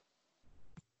off.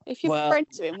 If you're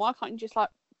friends with him, why can't you just like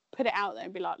put it out there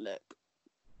and be like, look,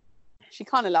 she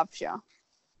kind of loves you.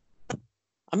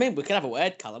 I mean, we could have a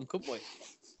word, Callum, couldn't we?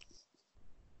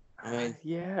 I mean,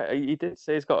 yeah, he did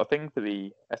say he's got a thing for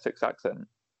the Essex accent.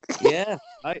 Yeah,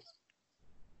 right.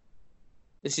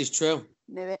 This is true.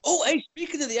 Knew it. Oh, hey,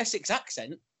 speaking of the Essex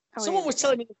accent, someone was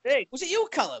telling me the thing. Was it you,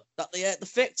 Callum, that the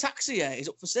fake taxi is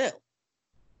up for sale?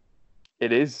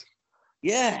 It is.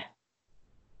 Yeah.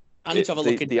 I need to have a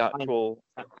look into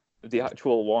the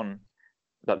actual one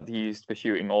that they used for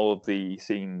shooting all of the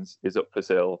scenes is up for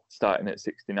sale, starting at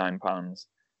 £69.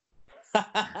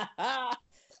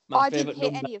 I didn't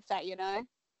hit any of that, you know.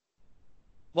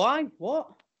 Why?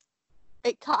 What?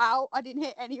 It cut out. I didn't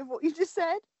hit any of what you just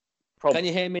said. Can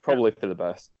you hear me? Probably for the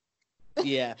best.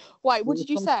 Yeah. Wait, what did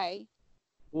you say?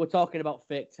 We're talking about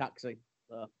fake taxi.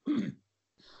 So.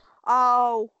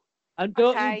 Oh. And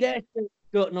don't you dare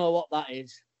don't know what that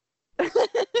is. I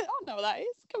know what that is.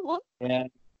 Come on. Yeah.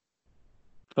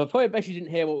 But probably best you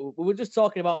didn't hear what we were just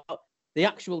talking about. The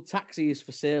actual taxi is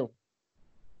for sale.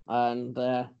 And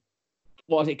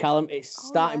what is it, Callum? It's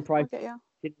starting price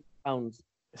 £69.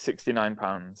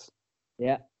 £69.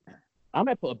 Yeah. I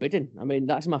might put a bid in. I mean,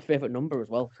 that's my favourite number as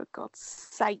well. For God's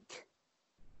sake.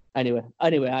 Anyway,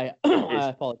 I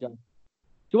apologise. Do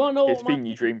you want to know It's been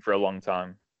your dream for a long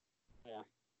time. Yeah.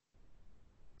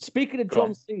 Speaking of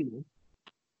John Cena,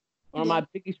 one of my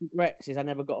biggest regrets is I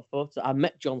never got a photo. I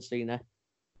met John Cena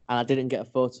and I didn't get a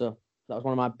photo. That was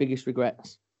one of my biggest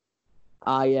regrets.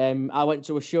 I went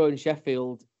to a show in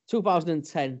Sheffield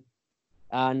 2010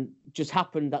 and just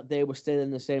happened that they were staying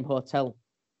in the same hotel.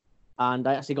 And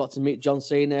I actually got to meet John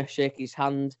Cena, shake his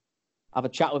hand, have a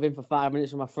chat with him for 5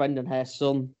 minutes with my friend and her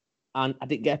son, and I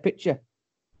didn't get a picture.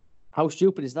 How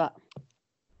stupid is that?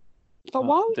 But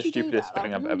why would you do that? The stupidest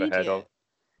thing I've ever heard of.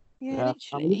 Yeah,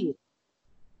 literally.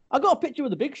 I got a picture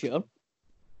with the Big Show,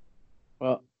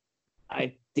 but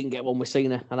I didn't get one with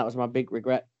Cena, and that was my big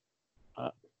regret.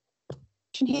 I'm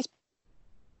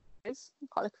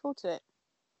quite looking forward to it.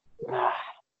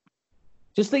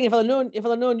 Just think, if I'd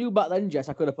known you back then, Jess,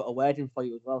 I could have put a word in for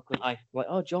you as well, couldn't I? Like,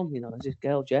 oh, John, there's this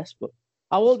girl, Jess. But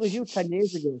how old was you 10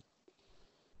 years ago?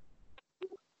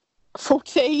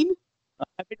 14.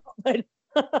 Maybe not then.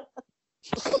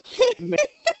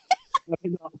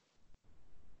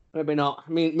 Maybe not.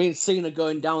 Me and Cena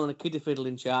going down on a kiddie fiddle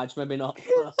in charge. Maybe not.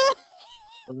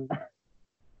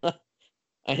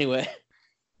 Anyway,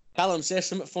 Callum, say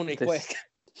something funny quick.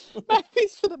 Maybe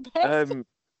it's for the best.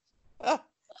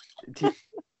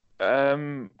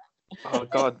 Oh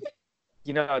God,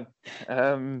 you know,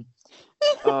 do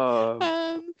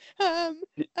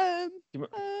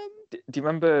you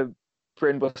remember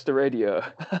Brainbuster Radio?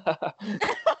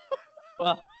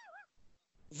 Well,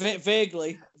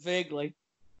 vaguely.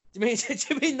 Do you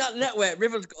mean that network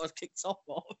Rivers got us kicked off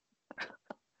of?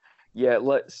 Yeah,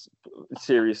 let's.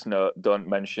 Serious note, don't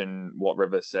mention what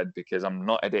Rivers said because I'm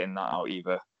not editing that out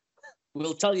either.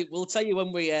 We'll tell you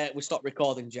when we stop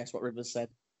recording, Jess, what Rivers said.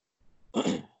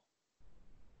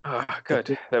 Oh,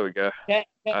 good. There we go.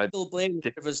 Still blaming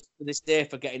Rivers to this day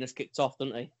for getting us kicked off,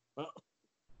 don't he?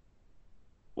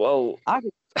 Well, I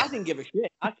didn't give a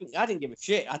shit. I didn't give a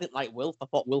shit. I didn't like Wilf. I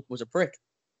thought Wilf was a prick.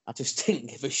 I just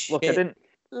didn't give a shit. Look, I didn't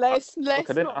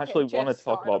actually want to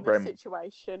talk about Brain.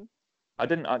 Situation. I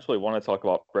didn't actually want to talk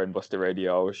about Brainbuster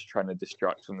Radio. I was trying to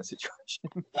distract from the situation.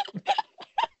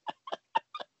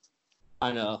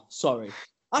 I know. Sorry.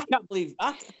 I can't believe.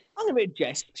 I'm a bit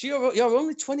Jess. You're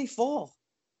only 24.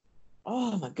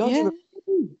 Oh my God! Yeah.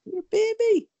 You're a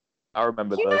baby. I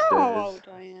remember those days. days. How old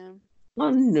I am? Oh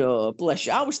no, bless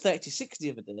you. I was 36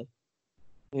 the other day.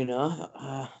 You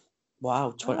know,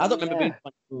 wow. 20. I don't remember being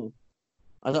 24.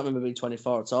 I don't remember being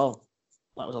 24 at all.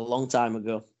 That was a long time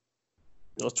ago.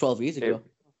 It was 12 years ago. It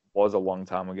was a long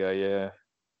time ago, yeah.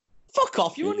 Fuck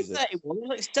off! You're only 31. It was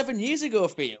like 7 years ago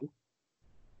for you.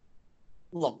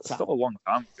 Long time. Still a long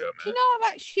time ago, man. You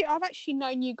know, I've actually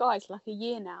known you guys like a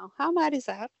year now. How mad is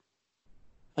that?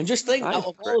 And just think, out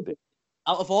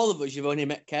of all of us, you've only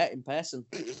met Kurt in person.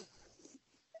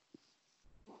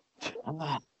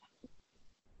 I'm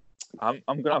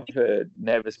gonna have a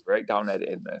nervous breakdown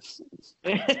editing this.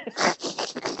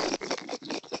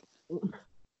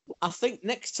 I think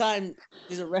next time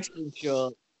there's a wrestling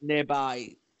show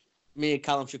nearby, me and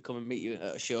Callum should come and meet you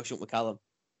at a show, shouldn't we, Callum?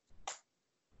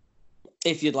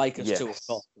 If you'd like us to, of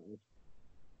course.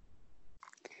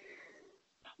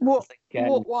 What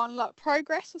one? Like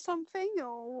Progress or something?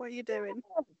 Or what are you doing?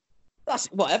 That's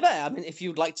whatever. I mean, if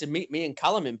you'd like to meet me and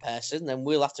Callum in person, then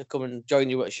we'll have to come and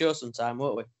join you at a show sometime,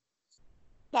 won't we?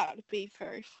 That would be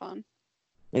very fun.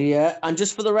 Yeah, and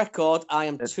just for the record, I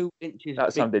am 2 inches That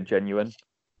big. sounded genuine.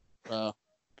 So.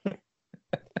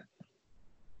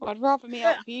 Well, I'd rather meet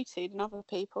up with you two than other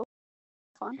people.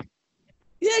 Fun.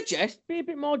 Yeah, Jess, be a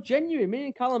bit more genuine. Me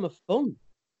and Callum are fun.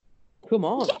 Come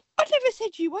on. I never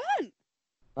said you weren't.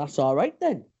 That's all right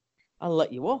then. I'll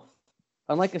let you off.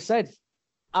 And like I said,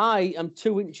 I am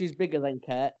 2 inches bigger than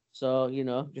Kurt, so, you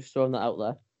know, just throwing that out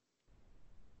there.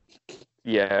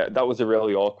 Yeah, that was a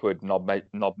really awkward knob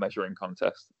measuring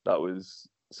contest. That was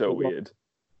so weird.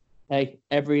 Hey,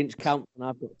 every inch counts, and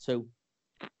I've got 2.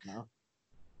 No.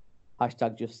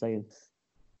 Hashtag just saying.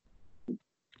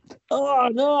 Oh,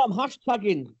 no, I'm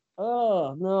hashtagging.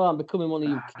 Oh, no, I'm becoming one of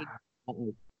you kids.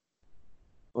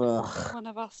 Ugh. One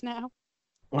of us now.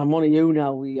 I'm one of you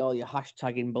now with all your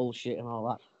hashtagging bullshit and all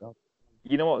that stuff.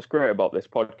 You know what's great about this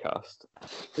podcast?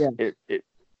 Yeah. It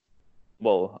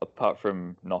well, apart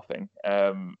from nothing,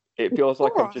 it feels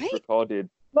like I've just recorded.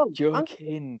 Well,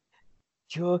 joking.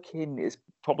 It's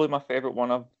probably my favourite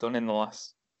one I've done in the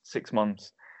last 6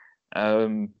 months.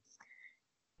 It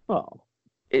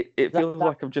feels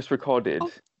like I've just recorded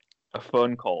a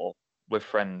phone call with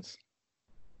friends.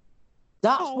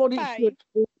 That's what it should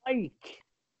be like.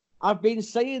 I've been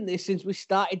saying this since we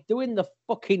started doing the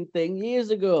fucking thing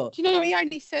years ago. Do you know he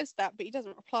only says that, but he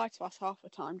doesn't reply to us half the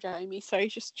time, Jamie, so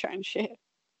he's just chatting shit.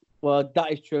 Well,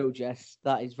 that is true, Jess.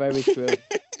 That is very true.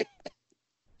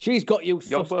 She's got you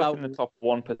You're sussed both out. in the top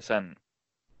 1%.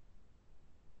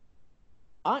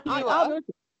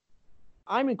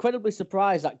 I'm incredibly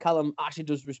surprised that Callum actually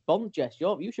does respond, Jess.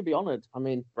 You should be honoured. I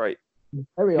mean, right.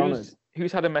 Very honoured.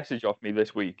 Who's had a message off me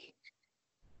this week?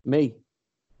 Me.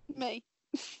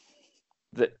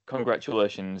 That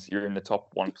congratulations, you're in the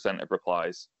top 1% of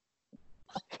replies.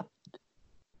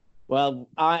 Well,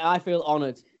 I feel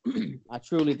honoured. I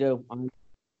truly do. I'm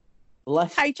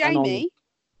blessed. Hey, Jamie.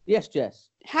 Yes, Jess.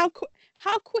 How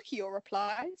quick are your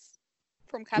replies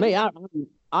from Callum? Me,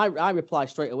 I reply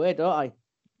straight away, don't I?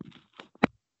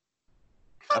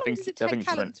 How long does it take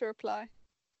Callum to reply?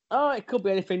 Oh, it could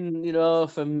be anything,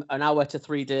 from an hour to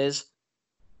 3 days.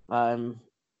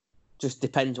 Just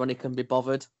depends when he can be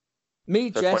bothered.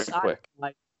 Me, so Jess, I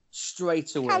reply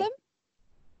straight away. Callum?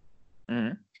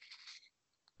 Mm-hmm.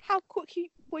 How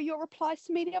quick were your replies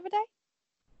to me the other day?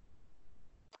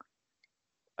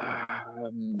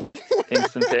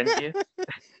 Instantaneous.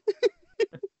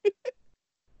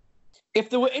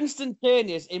 If they were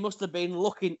instantaneous, he must have been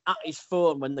looking at his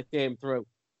phone when they came through.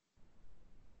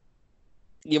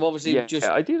 You've obviously just...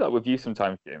 Yeah, I do that with you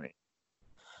sometimes, Jamie.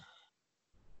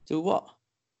 Do what?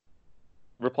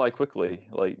 Reply quickly,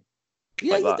 like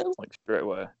that, like straight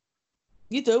away.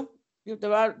 You do.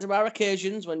 There are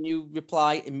occasions when you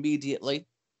reply immediately.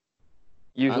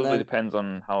 Usually depends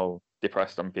on how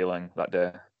depressed I'm feeling that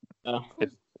day.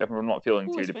 If I'm not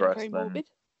feeling too depressed, then...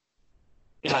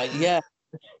 Yeah.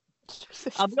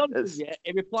 I'll be honest with you,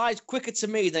 he replies quicker to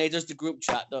me than he does the group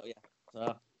chat, don't you?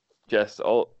 So. Jess,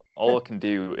 all I can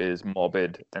do is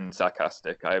morbid and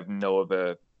sarcastic. I have no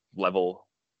other level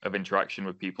of interaction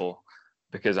with people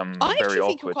because I'm very awkward. I actually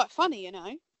think you're quite funny, you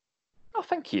know. Oh,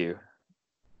 thank you.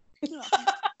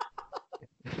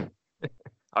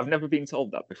 I've never been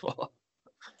told that before.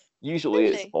 Usually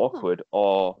it's awkward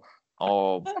or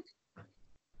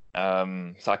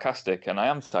sarcastic, and I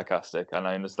am sarcastic, and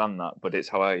I understand that, but it's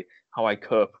how I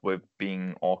cope with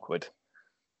being awkward.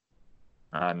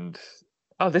 And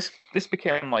this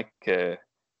became like a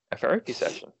therapy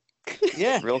session.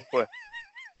 Yeah, real quick.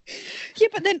 Yeah,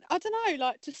 but then I don't know.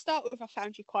 Like to start with, I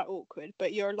found you quite awkward,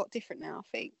 but you're a lot different now. I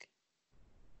think.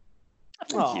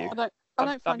 Thank you. I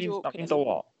don't find you awkward. That means a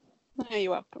lot. No,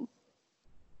 you're welcome.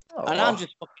 Oh. And I'm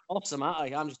just fucking awesome,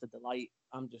 aren't I? I'm just a delight.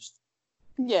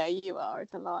 Yeah, you are a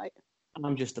delight.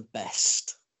 I'm just the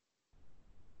best.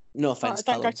 No offense,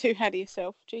 Don't go too ahead of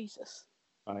yourself, Jesus.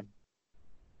 Right.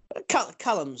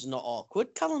 Callum's not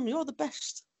awkward. Callum, you're the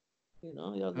best. You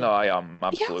know, No, I am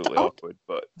absolutely awkward,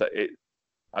 but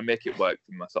I make it work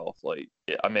for myself. Like,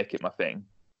 I make it my thing.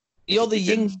 You're the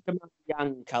yin to my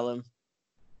yang, Callum.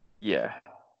 Yeah.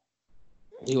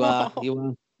 You are.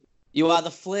 You are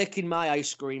the flake in my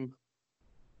ice cream.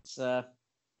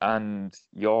 And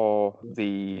you're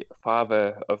the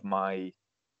father of my...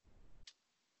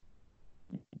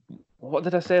 What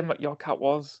did I say your cat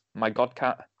was? My god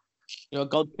cat? Your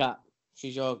god cat.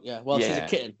 She's your... Yeah, well, she's a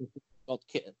kitten. She's a god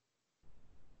kitten.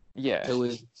 Yeah. Who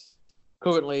is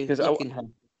currently licking her.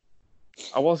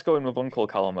 I was going with Uncle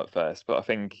Callum at first, but I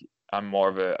think I'm more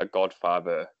of a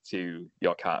godfather to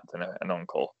your cat than an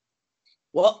uncle.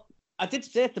 Well, I did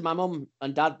say to my mum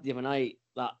and dad the other night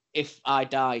that if I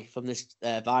die from this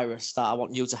virus, that I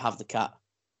want you to have the cat.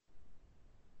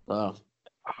 So,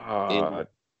 I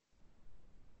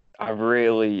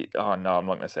really... Oh, no, I'm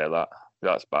not going to say that.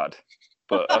 That's bad.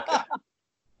 But,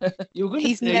 okay.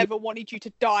 He's never wanted you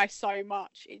to die so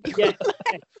much. Yes.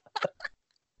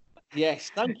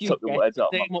 Yes, thank you. Took the words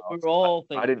out of my mouth. We're all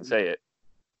thinking. I didn't say it.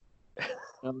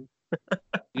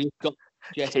 You've got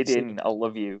kidding. I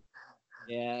love you.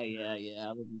 Yeah. I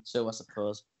love you too, I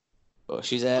suppose. But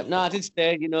she's no, I did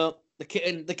say, you know, the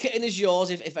kitten is yours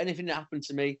if anything happened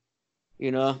to me,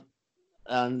 you know.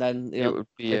 And then you know,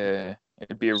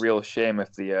 it'd be a real shame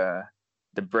if the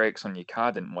brakes on your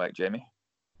car didn't work, Jamie.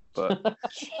 But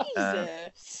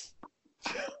Jesus.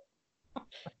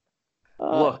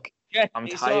 Look, Jess, I'm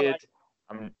tired.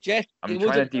 Right. I'm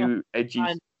trying to do edgy.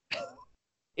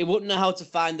 He wouldn't know how to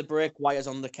find the brake wires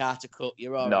on the car to cut.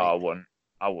 You're all no, right.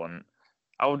 I wouldn't.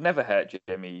 I would never hurt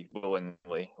Jamie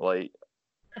willingly. Like,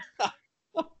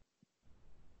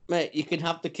 mate, you can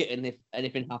have the kitten if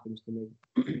anything happens to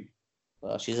me.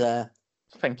 Well, she's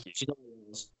Thank you. She's not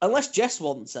yours. Unless Jess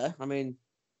wants her. I mean,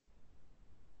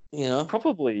 you know.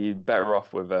 Probably better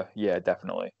off with her. Yeah,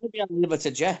 definitely. Maybe I'll leave her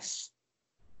to Jess.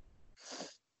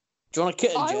 Do you want a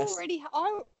kitten, Jess?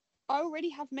 I already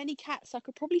have many cats. I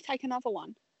could probably take another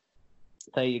one.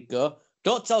 There you go.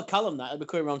 Don't tell Callum that. He'll be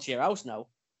coming around to your house now.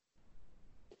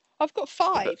 I've got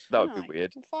 5. That would be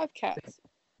weird. 5 cats.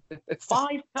 5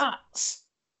 cats?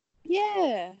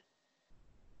 Yeah.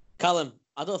 Callum,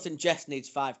 I don't think Jess needs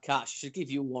 5 cats. She should give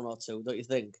you 1 or 2, don't you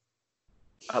think?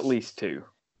 At least 2.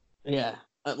 Yeah,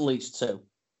 at least 2.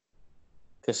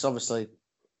 Because obviously,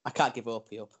 I can't give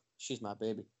Opie up. She's my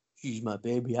baby. She's my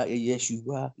baby. Yes,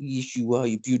 you are. Yes, you are.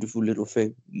 You beautiful little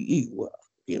thing. You are.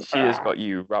 She has got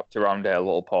you wrapped around her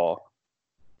little paw.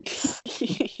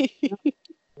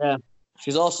 Yeah.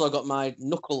 She's also got my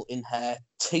knuckle in her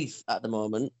teeth at the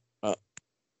moment.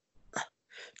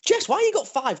 Jess, why you got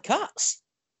 5 cats?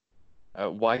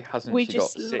 Why hasn't she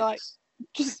got 6?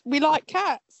 We like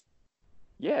cats.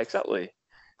 Yeah, exactly.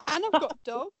 And I've got a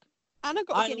dog. And I've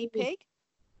got a guinea pig.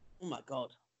 Oh my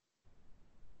god.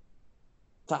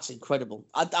 That's incredible.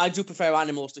 I do prefer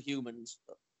animals to humans.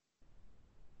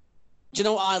 Do you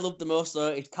know what I love the most, though?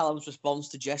 It's Callum's response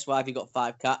to Jess. Why have you got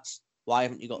 5 cats? Why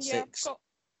haven't you got 6?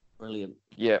 Brilliant.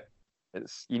 Yeah,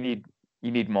 you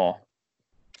need more.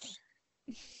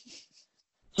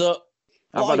 So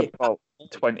I've had about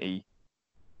 20.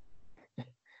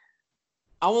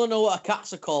 I want to know what our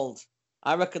cats are called.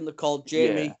 I reckon they're called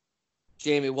Jamie,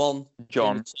 Jamie 1,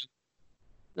 John. Jamie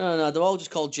 2. No, they're all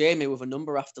just called Jamie with a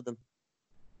number after them.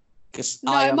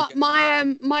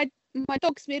 My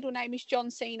dog's middle name is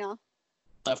John Cena.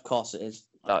 Of course it is.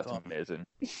 That's amazing.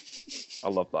 I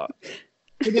love that.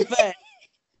 To be fair,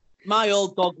 my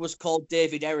old dog was called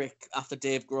David Eric after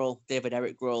David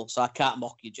Eric Grohl, so I can't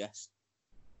mock you, Jess.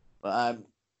 But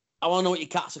I want to know what your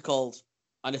cats are called.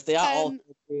 And if they are all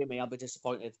called Jamie, I'll be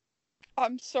disappointed.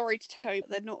 I'm sorry to tell you,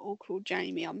 but they're not all called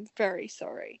Jamie. I'm very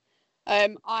sorry.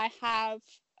 I have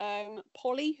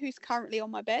Polly, who's currently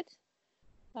on my bed.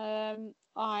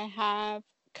 I have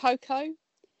Coco.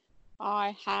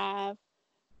 I have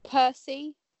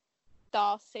Percy,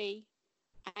 Darcy,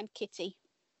 and Kitty.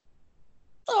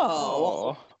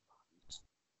 Oh,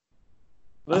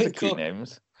 those are cute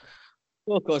names.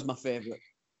 Coco's my favourite.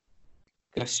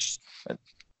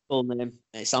 Full name.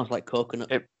 It sounds like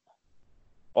coconut.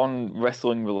 On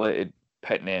wrestling-related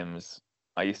pet names,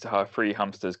 I used to have 3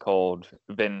 hamsters called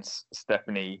Vince,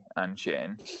 Stephanie, and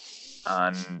Shane.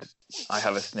 And I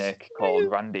have a snake called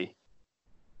Randy.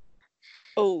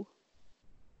 Oh.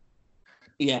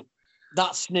 Yeah.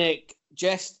 That snake,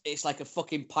 Jess, it's like a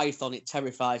fucking python. It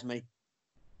terrifies me.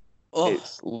 Oh.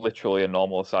 It's literally a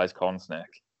normal-sized corn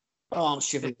snake. Oh, I'm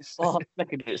shivering.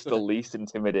 It's the least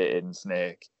intimidating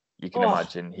snake you can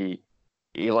imagine.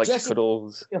 He likes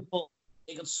cuddles.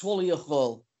 He can swallow you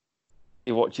full.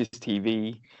 He watches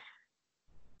TV.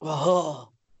 Oh,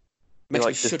 he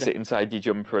likes to sit inside your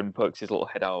jumper and pokes his little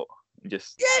head out and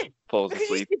just falls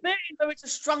asleep. He's debating whether to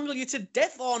strangle you to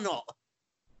death or not.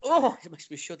 Oh, it makes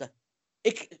me shudder.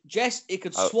 Jess, it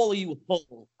could swallow you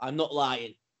whole. I'm not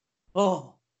lying.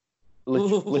 Oh.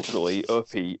 Literally,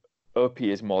 Opie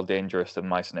is more dangerous than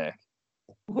my snake.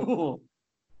 Oh,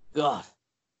 God.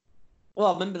 Well,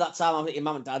 I remember that time I was at your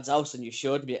mum and dad's house and you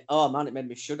showed me it. Oh, man, it made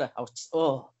me shudder.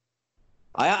 So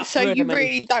you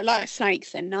really don't like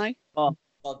snakes then, no? Oh,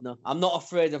 God, no. I'm not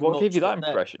afraid of What gave you that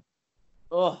impression?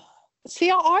 Oh. See,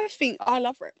 I think I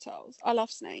love reptiles. I love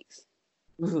snakes.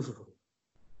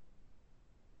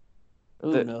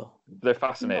 No. They're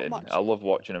fascinating. I love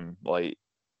watching them. Like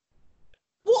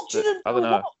watching them. I don't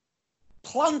know.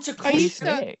 Plant a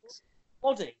creature.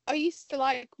 Body. I used to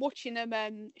like watching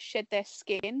them shed their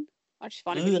skin. I just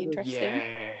find it really interesting.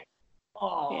 Yeah.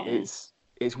 Oh. Yeah.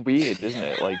 It's weird, isn't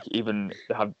it? Like even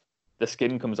the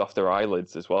skin comes off their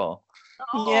eyelids as well.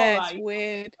 Yeah, it's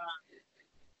weird.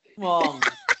 Come on.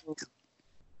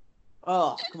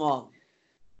 Oh, come on.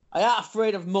 I ain't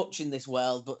afraid of much in this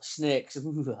world, but snakes,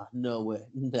 no way.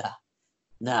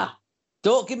 Nah.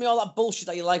 Don't give me all that bullshit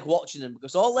that you like watching them,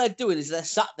 because all they're doing is they're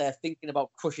sat there thinking about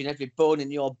crushing every bone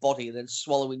in your body and then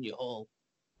swallowing you whole.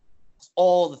 That's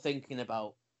all they're thinking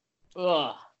about.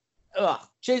 Ugh.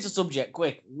 Change the subject,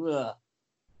 quick. Ugh.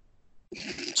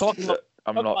 Talking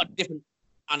about a different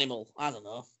animal. I don't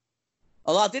know.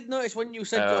 Although I did notice when you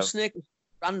said your snake was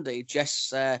Randy,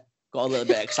 Jess got a little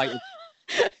bit excited.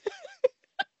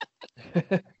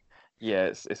 Yeah,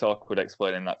 it's awkward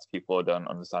explaining that to people who don't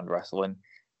understand wrestling.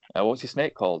 What's your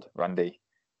snake called, Randy?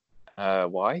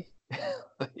 Why?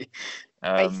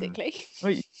 Basically.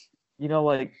 You know,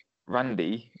 like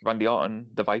Randy Orton,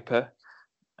 the Viper.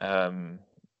 No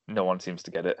one seems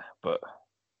to get it, but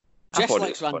Jess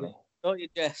likes Randy, funny. Don't you,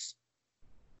 Jess?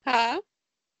 Huh?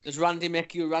 Does Randy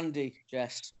make you Randy,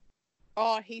 Jess?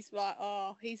 Oh, he's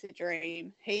a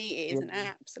dream. He is an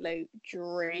absolute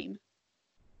dream.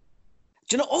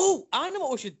 Do you know? Oh, I know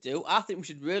what we should do. I think we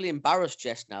should really embarrass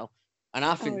Jess now, and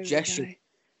I think Jess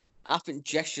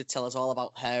should tell us all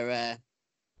about her.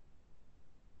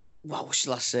 What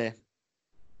shall I say?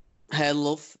 Her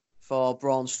love for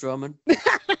Braun Strowman. No,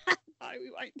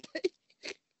 we won't be.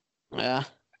 Yeah.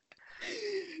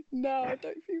 No, I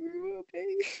don't think we will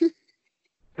be.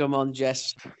 Come on,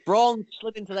 Jess. Braun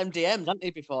slid into them DMs, hasn't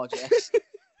he, before, Jess?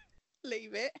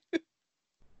 Leave it.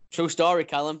 True story,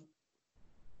 Callum.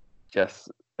 Jess,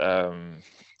 do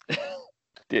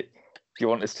you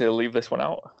want us to leave this one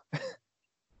out?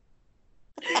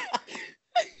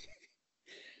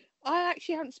 I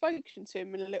actually haven't spoken to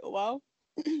him in a little while.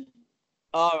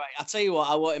 All right, I'll tell you what,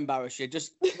 I won't embarrass you.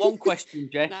 Just one question,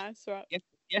 Jess. No, it's all right.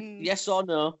 Yes or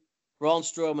no, Braun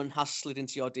Strowman has slid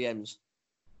into your DMs?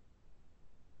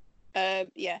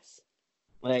 Yes.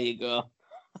 There you go.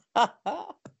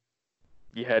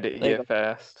 You heard it here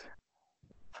first.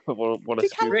 What a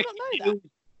Did Callum not know that?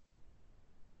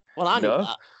 Well, I know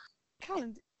that.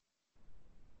 Callum.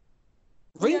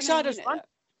 Ringsiders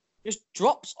just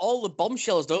drops all the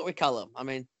bombshells, don't we, Callum? I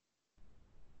mean,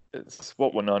 it's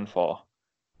what we're known for.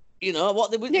 You know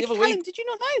what? The other Callum, week, did you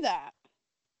not know that?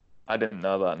 I didn't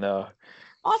know that. No.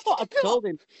 I thought I told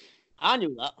him. I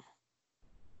knew that.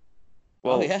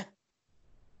 Well, yeah.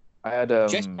 I had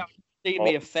Jess seen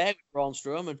me affair with Braun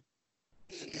Strowman.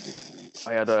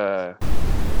 I had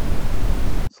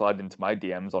slide into my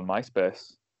DMs on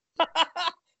MySpace.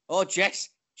 Oh, Jess,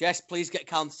 please get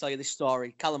Callum to tell you this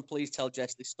story. Callum, please tell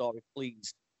Jess this story,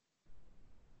 please.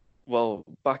 Well,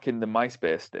 back in the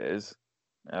MySpace days,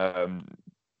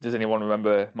 does anyone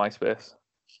remember MySpace?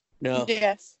 No.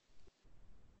 Yes.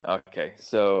 Okay,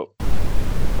 so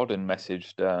Gordon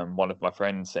messaged one of my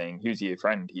friends saying, "Who's your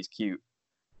friend? He's cute."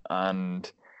 And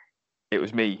it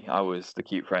was me. I was the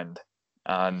cute friend.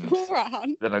 And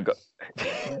then I got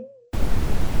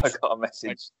a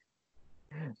message.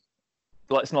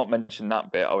 Let's not mention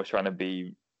that bit. I was trying to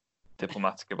be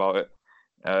diplomatic about it.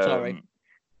 Sorry.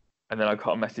 And then I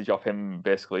got a message off him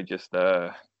basically just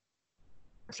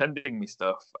sending me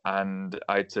stuff, and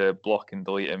I had to block and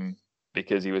delete him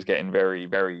because he was getting very,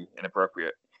 very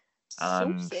inappropriate.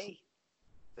 And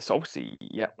saucy,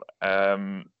 yeah.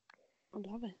 I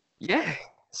love it. Yeah.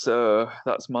 So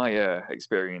that's my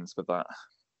experience with that.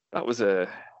 That was a.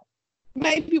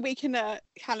 Maybe we can,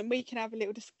 Callum, we can have a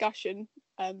little discussion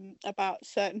about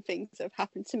certain things that have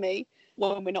happened to me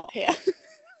when we're not here.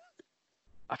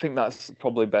 I think that's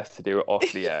probably best to do it off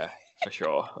the air, for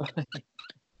sure.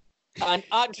 And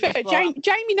actually,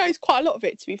 Jamie knows quite a lot of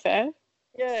it, to be fair.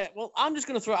 Yeah, well, I'm just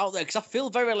going to throw it out there because I feel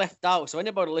very left out. So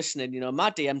anybody listening,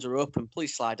 my DMs are open.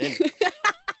 Please slide in.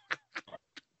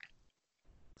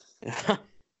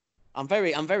 I'm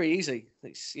very easy.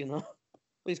 It's,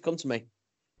 please come to me.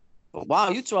 But wow,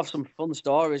 you two have some fun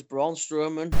stories, Braun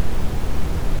Strowman.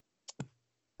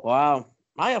 Wow,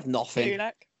 I have nothing.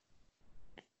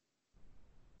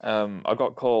 I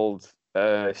got called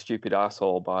a stupid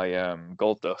asshole by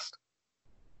Goldust.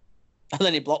 And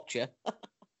then he blocked you.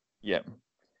 Yep.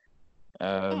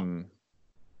 The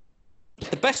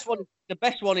best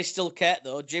one is still Kurt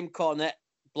though. Jim Cornette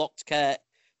blocked Kurt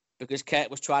because Kurt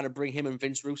was trying to bring him and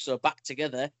Vince Russo back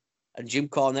together, and Jim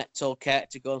Cornette told Kurt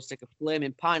to go and stick a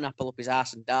flaming pineapple up his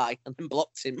ass and die, and then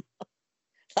blocked him.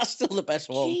 That's still the best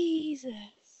one. Jesus.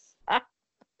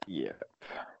 Yeah.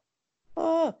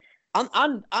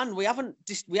 And we haven't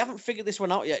figured this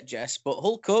one out yet, Jess. But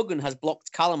Hulk Hogan has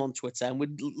blocked Callum on Twitter, and we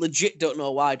legit don't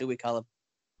know why, do we, Callum?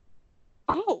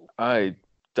 Oh. I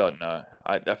don't know.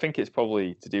 I think it's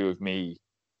probably to do with me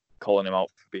calling him out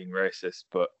for being racist,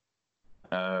 but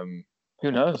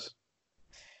who knows?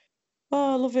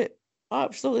 Oh, I love it. I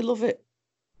absolutely love it.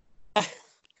 I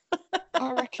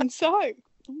reckon so.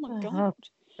 Oh my god.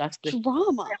 That's the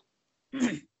drama.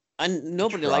 And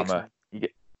nobody likes me.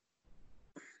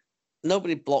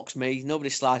 Nobody blocks me. Nobody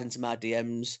slides into my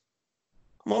DMs.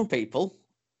 Come on, people.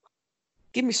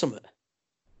 Give me something.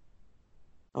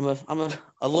 I'm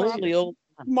a lonely old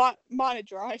man. Mine are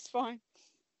dry. It's fine.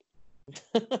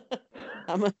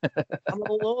 I'm a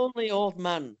lonely old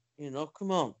man.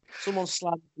 Come on. Someone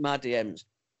slide into my DMs.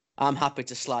 I'm happy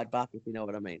to slide back if you know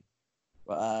what I mean.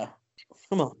 But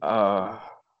come on.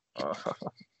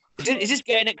 Is this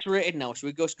getting X-rated now? Should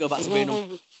we go back to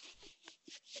being?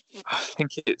 I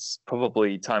think it's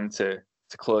probably time to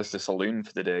close the saloon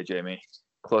for the day, Jamie.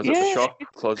 Close up the shop,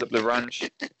 close up the ranch.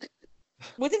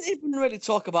 We didn't even really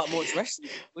talk about much wrestling.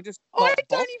 We just. I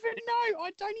don't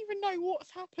even know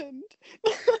what's happened.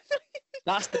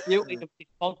 That's the beauty of this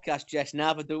podcast, Jess.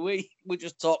 Neither do we. We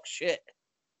just talk shit.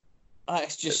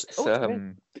 It's just.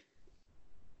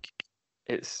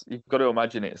 It's you've got to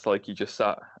imagine it's like you just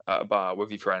sat at a bar with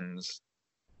your friends,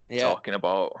 talking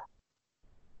about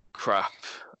crap,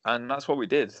 and that's what we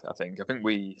did. I think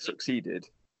we succeeded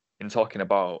in talking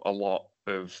about a lot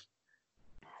of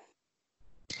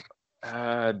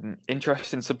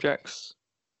interesting subjects.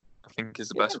 I think is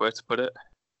the best way to put it.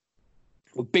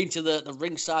 We've been to the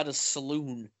ringside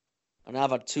saloon, and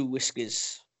I've had 2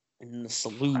 whiskeys in the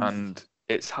saloon. And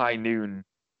it's high noon.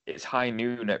 It's high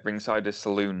noon at ringside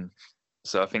saloon,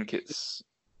 so I think it's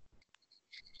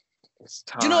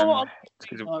time. Do you know what?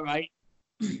 All right.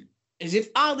 Is if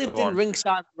I lived in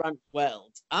ringside ranch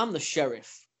world, I'm the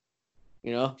sheriff.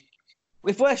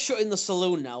 If we're shutting the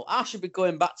saloon now, I should be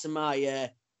going back to my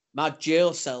my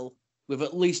jail cell with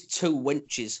at least 2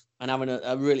 wenches and having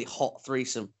a really hot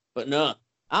threesome. But no,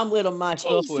 I'm laid on my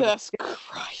sofa. Jesus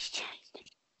Christ, Jamie.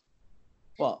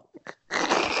 What?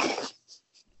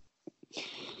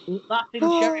 That's in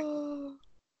sheriff.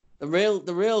 The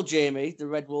real Jamie, the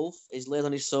Red Wolf, is laid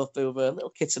on his sofa with a little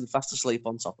kitten fast asleep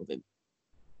on top of him.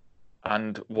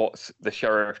 And what's the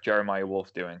Sheriff Jeremiah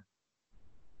Wolf doing?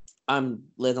 I'm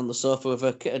laid on the sofa with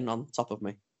a kitten on top of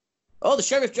me. Oh, the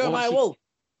Sheriff Jeremiah Wolf.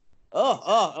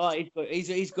 Oh,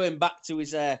 he's going back to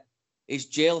his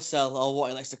jail cell, or what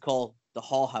he likes to call the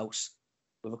whorehouse,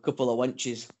 with a couple of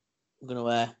wenches. I'm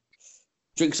gonna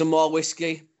drink some more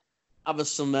whiskey, have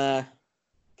us some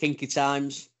kinky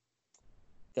times,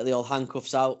 get the old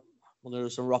handcuffs out. We're gonna do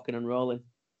some rocking and rolling.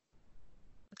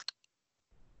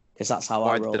 Because that's how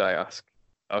I roll. Why did I ask?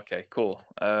 Okay, cool.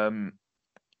 And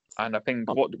I think,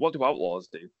 what do outlaws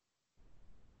do?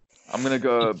 I'm going to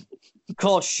go...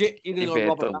 Call shit. You're going to go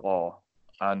rob the law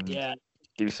and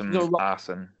do some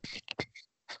arson.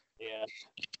 Yeah.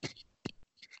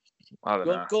 I don't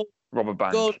know. Rob a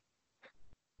bank.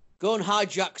 Go and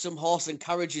hijack some horse and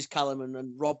carriages, Callum,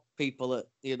 and rob people at,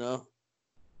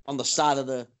 on the side of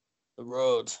the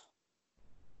road.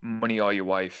 Money or your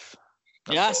wife.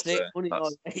 That's it. Money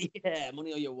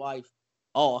or your wife.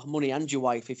 Or money and your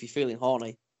wife if you're feeling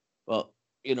horny. But,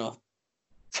 you're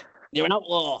an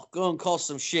outlaw. Go and cause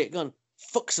some shit. Go and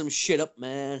fuck some shit up,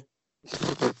 man.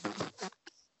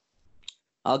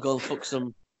 I'll go and fuck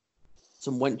some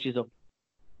wenches up.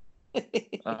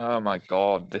 Oh my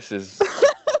god, this is...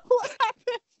 What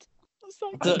happened?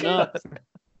 I don't know.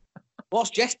 What's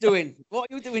Jess doing?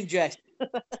 What are you doing, Jess?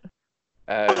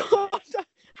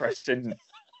 Preston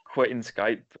quitting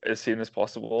Skype as soon as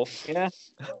possible. Yeah.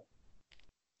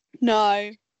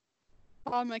 No.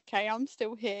 I'm okay. I'm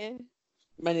still here.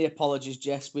 many apologies,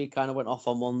 Jess. We kind of went off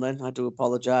on one then. I do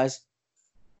apologise.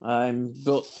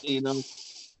 But you know,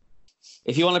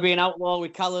 if you want to be an outlaw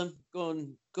with Callum, go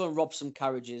and rob some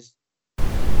carriages.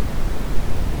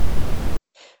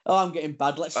 Oh, I'm getting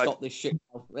bad. Let's stop this shit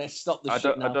now. Let's stop this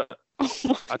shit now.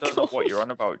 I don't know what you're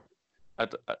on about. I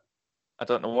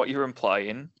don't know what you're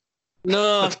implying.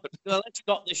 No, let's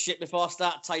stop this shit before I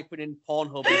start typing in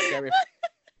Pornhub and Sheriff.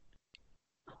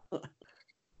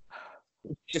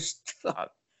 Just,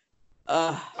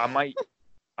 I might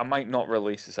not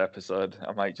release this episode.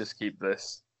 I might just keep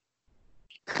this.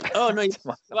 Oh no, you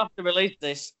have to release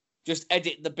this. Just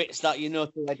edit the bits that you know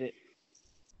to edit.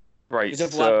 Right.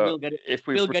 So we'll get it. If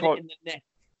we'll get it in the net.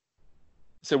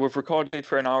 So we've recorded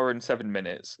for 1 hour and 7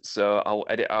 minutes. So I'll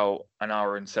edit out 1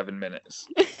 hour and 7 minutes.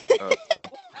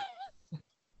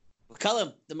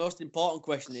 Callum, the most important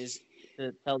question is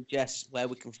to tell Jess where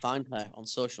we can find her on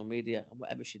social media and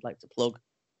whatever she'd like to plug,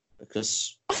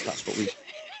 because that's what we.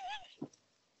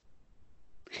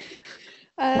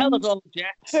 Tell us all,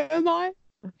 Jess. Who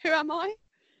am I?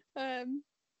 I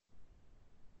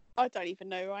don't even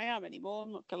know who I am anymore.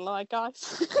 I'm not gonna lie,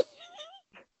 guys.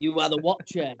 You are the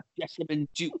Watcher, Jessamine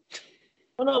Duke.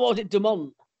 Oh no, what was it,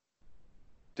 Dumont?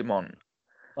 Dumont.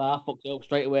 Well, I fucked it up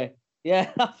straight away.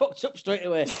 Yeah, I fucked up straight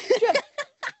away. Jess,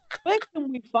 where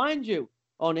can we find you?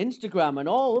 On Instagram and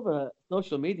all other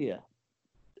social media.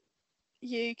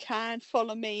 You can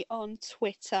follow me on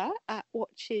Twitter at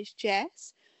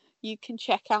WatchesJess. You can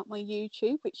check out my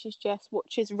YouTube, which is Jess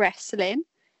Watches Wrestling.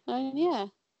 And yeah,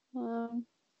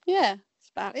 that's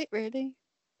about it really.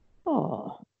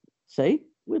 Oh, see,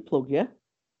 we'll plug you.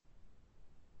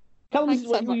 Callum, Thanks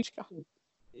so much.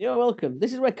 You're welcome.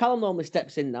 This is where Callum normally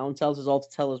steps in now and tells us all to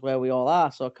tell us where we all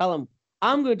are. So, Callum,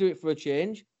 I'm going to do it for a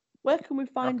change. Where can we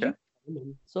find you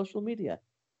on social media?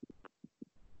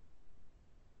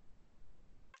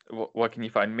 Where can you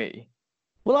find me?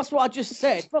 Well, that's what I just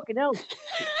said. Fucking hell.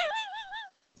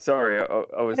 Sorry,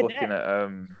 I was looking at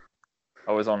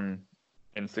I was on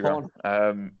Instagram.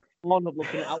 One of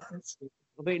looking at outfits.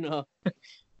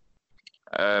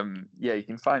 Yeah, you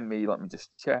can find me. Let me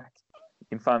just check. You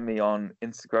can find me on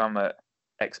Instagram at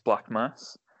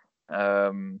xblackmass.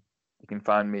 You can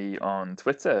find me on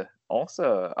Twitter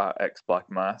also at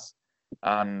xblackmass.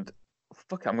 And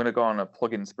I'm going to go on a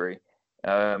plugin spree.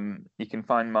 You can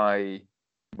find my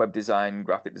web design,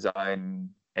 graphic design,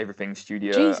 everything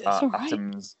studio at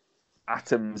Atoms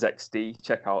XD.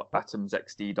 Check out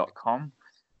atomsxd.com.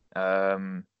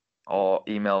 Or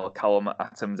email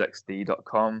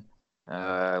callum@atomsxd.com.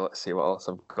 Let's see what else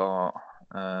I've got.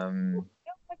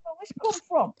 where's it come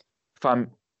from?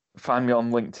 Find me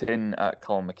on LinkedIn at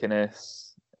Colin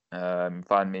McInnes.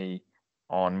 Find me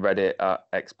on Reddit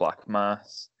at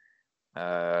xblackmass.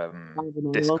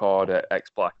 Discord at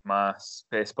xblackmass.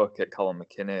 Facebook at Colin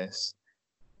McInnes.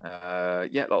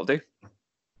 That'll do.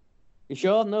 You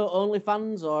sure? No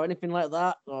OnlyFans or anything like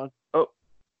that? Or... Oh,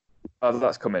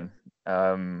 that's coming.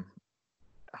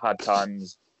 Hard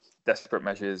times, desperate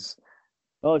measures.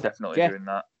 Oh, definitely Jeff, doing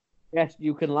that. Yes,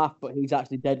 you can laugh, but he's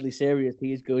actually deadly serious.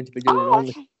 He is going to be doing only.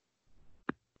 Okay.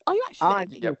 Are you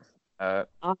actually? Yep.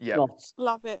 Yep.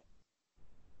 Love it.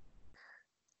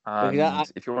 And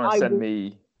if you want to send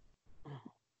me,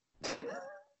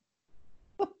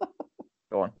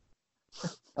 go on.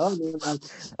 Oh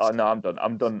no, I'm done.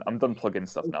 I'm done plugging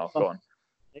stuff now. Go on.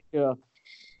 Sure.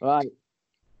 Right.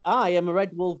 I am a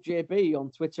Red Wolf JB on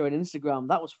Twitter and Instagram.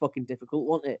 That was fucking difficult,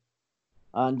 wasn't it?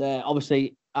 And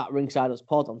obviously at Ringside Us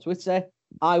Pod on Twitter.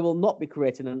 I will not be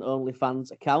creating an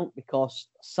OnlyFans account because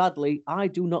sadly I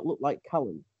do not look like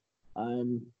Callum.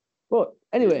 But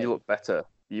anyway, you look better.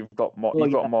 You've got more.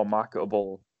 You've got a more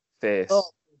marketable face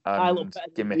and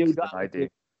gimmick than I do.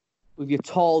 With your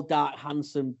tall, dark,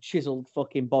 handsome, chiseled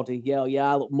fucking body. Yeah,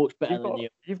 I look much better than you.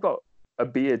 You've got a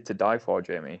beard to die for,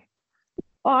 Jamie.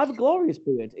 Oh, I have a glorious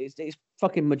beard. It's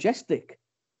fucking majestic.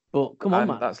 But come on,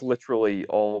 man. That's literally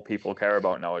all people care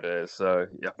about nowadays. So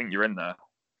I think you're in there.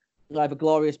 I have a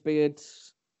glorious beard.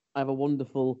 I have a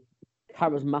wonderful,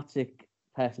 charismatic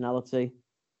personality.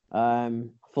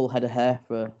 Full head of hair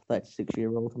for a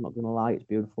 36-year-old. I'm not going to lie, it's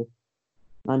beautiful.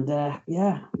 And I'm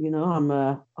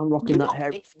rocking that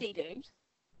hair. 50, dude.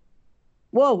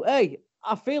 Whoa, hey,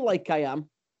 I feel like I am.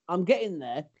 I'm getting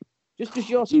there. Just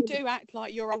because you do act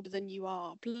like you're older than you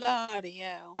are. Bloody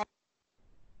hell.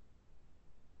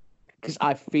 Because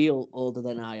I feel older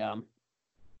than I am.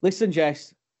 Listen,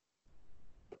 Jess,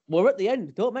 we're at the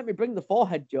end. Don't make me bring the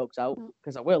forehead jokes out,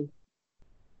 because I will.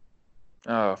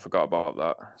 Oh, I forgot about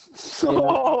that.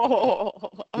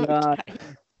 Okay.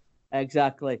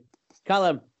 Exactly.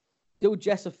 Callum, do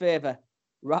Jess a favour.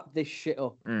 Wrap this shit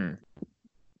up.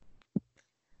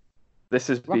 This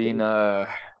has been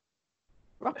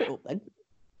wrap it up then.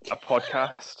 A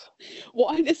podcast.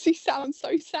 Why does he sound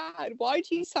so sad? Why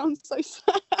do you sound so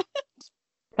sad?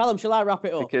 Callum, shall I wrap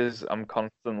it up? Because I'm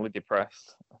constantly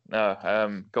depressed.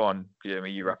 No, go on,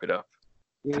 Jamie, you wrap it up.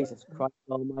 Jesus Christ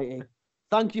almighty.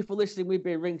 Thank you for listening. We've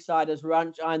been Ringsiders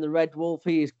Ranch. I'm the Red Wolf.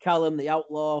 He is Callum, the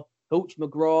Outlaw, Hooch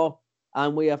McGraw.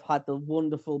 And we have had the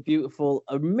wonderful, beautiful,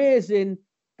 amazing,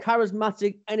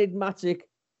 charismatic, enigmatic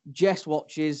Jess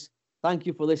Watches. Thank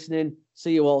you for listening.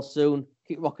 See you all soon.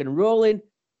 Keep rocking and rolling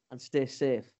and stay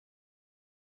safe.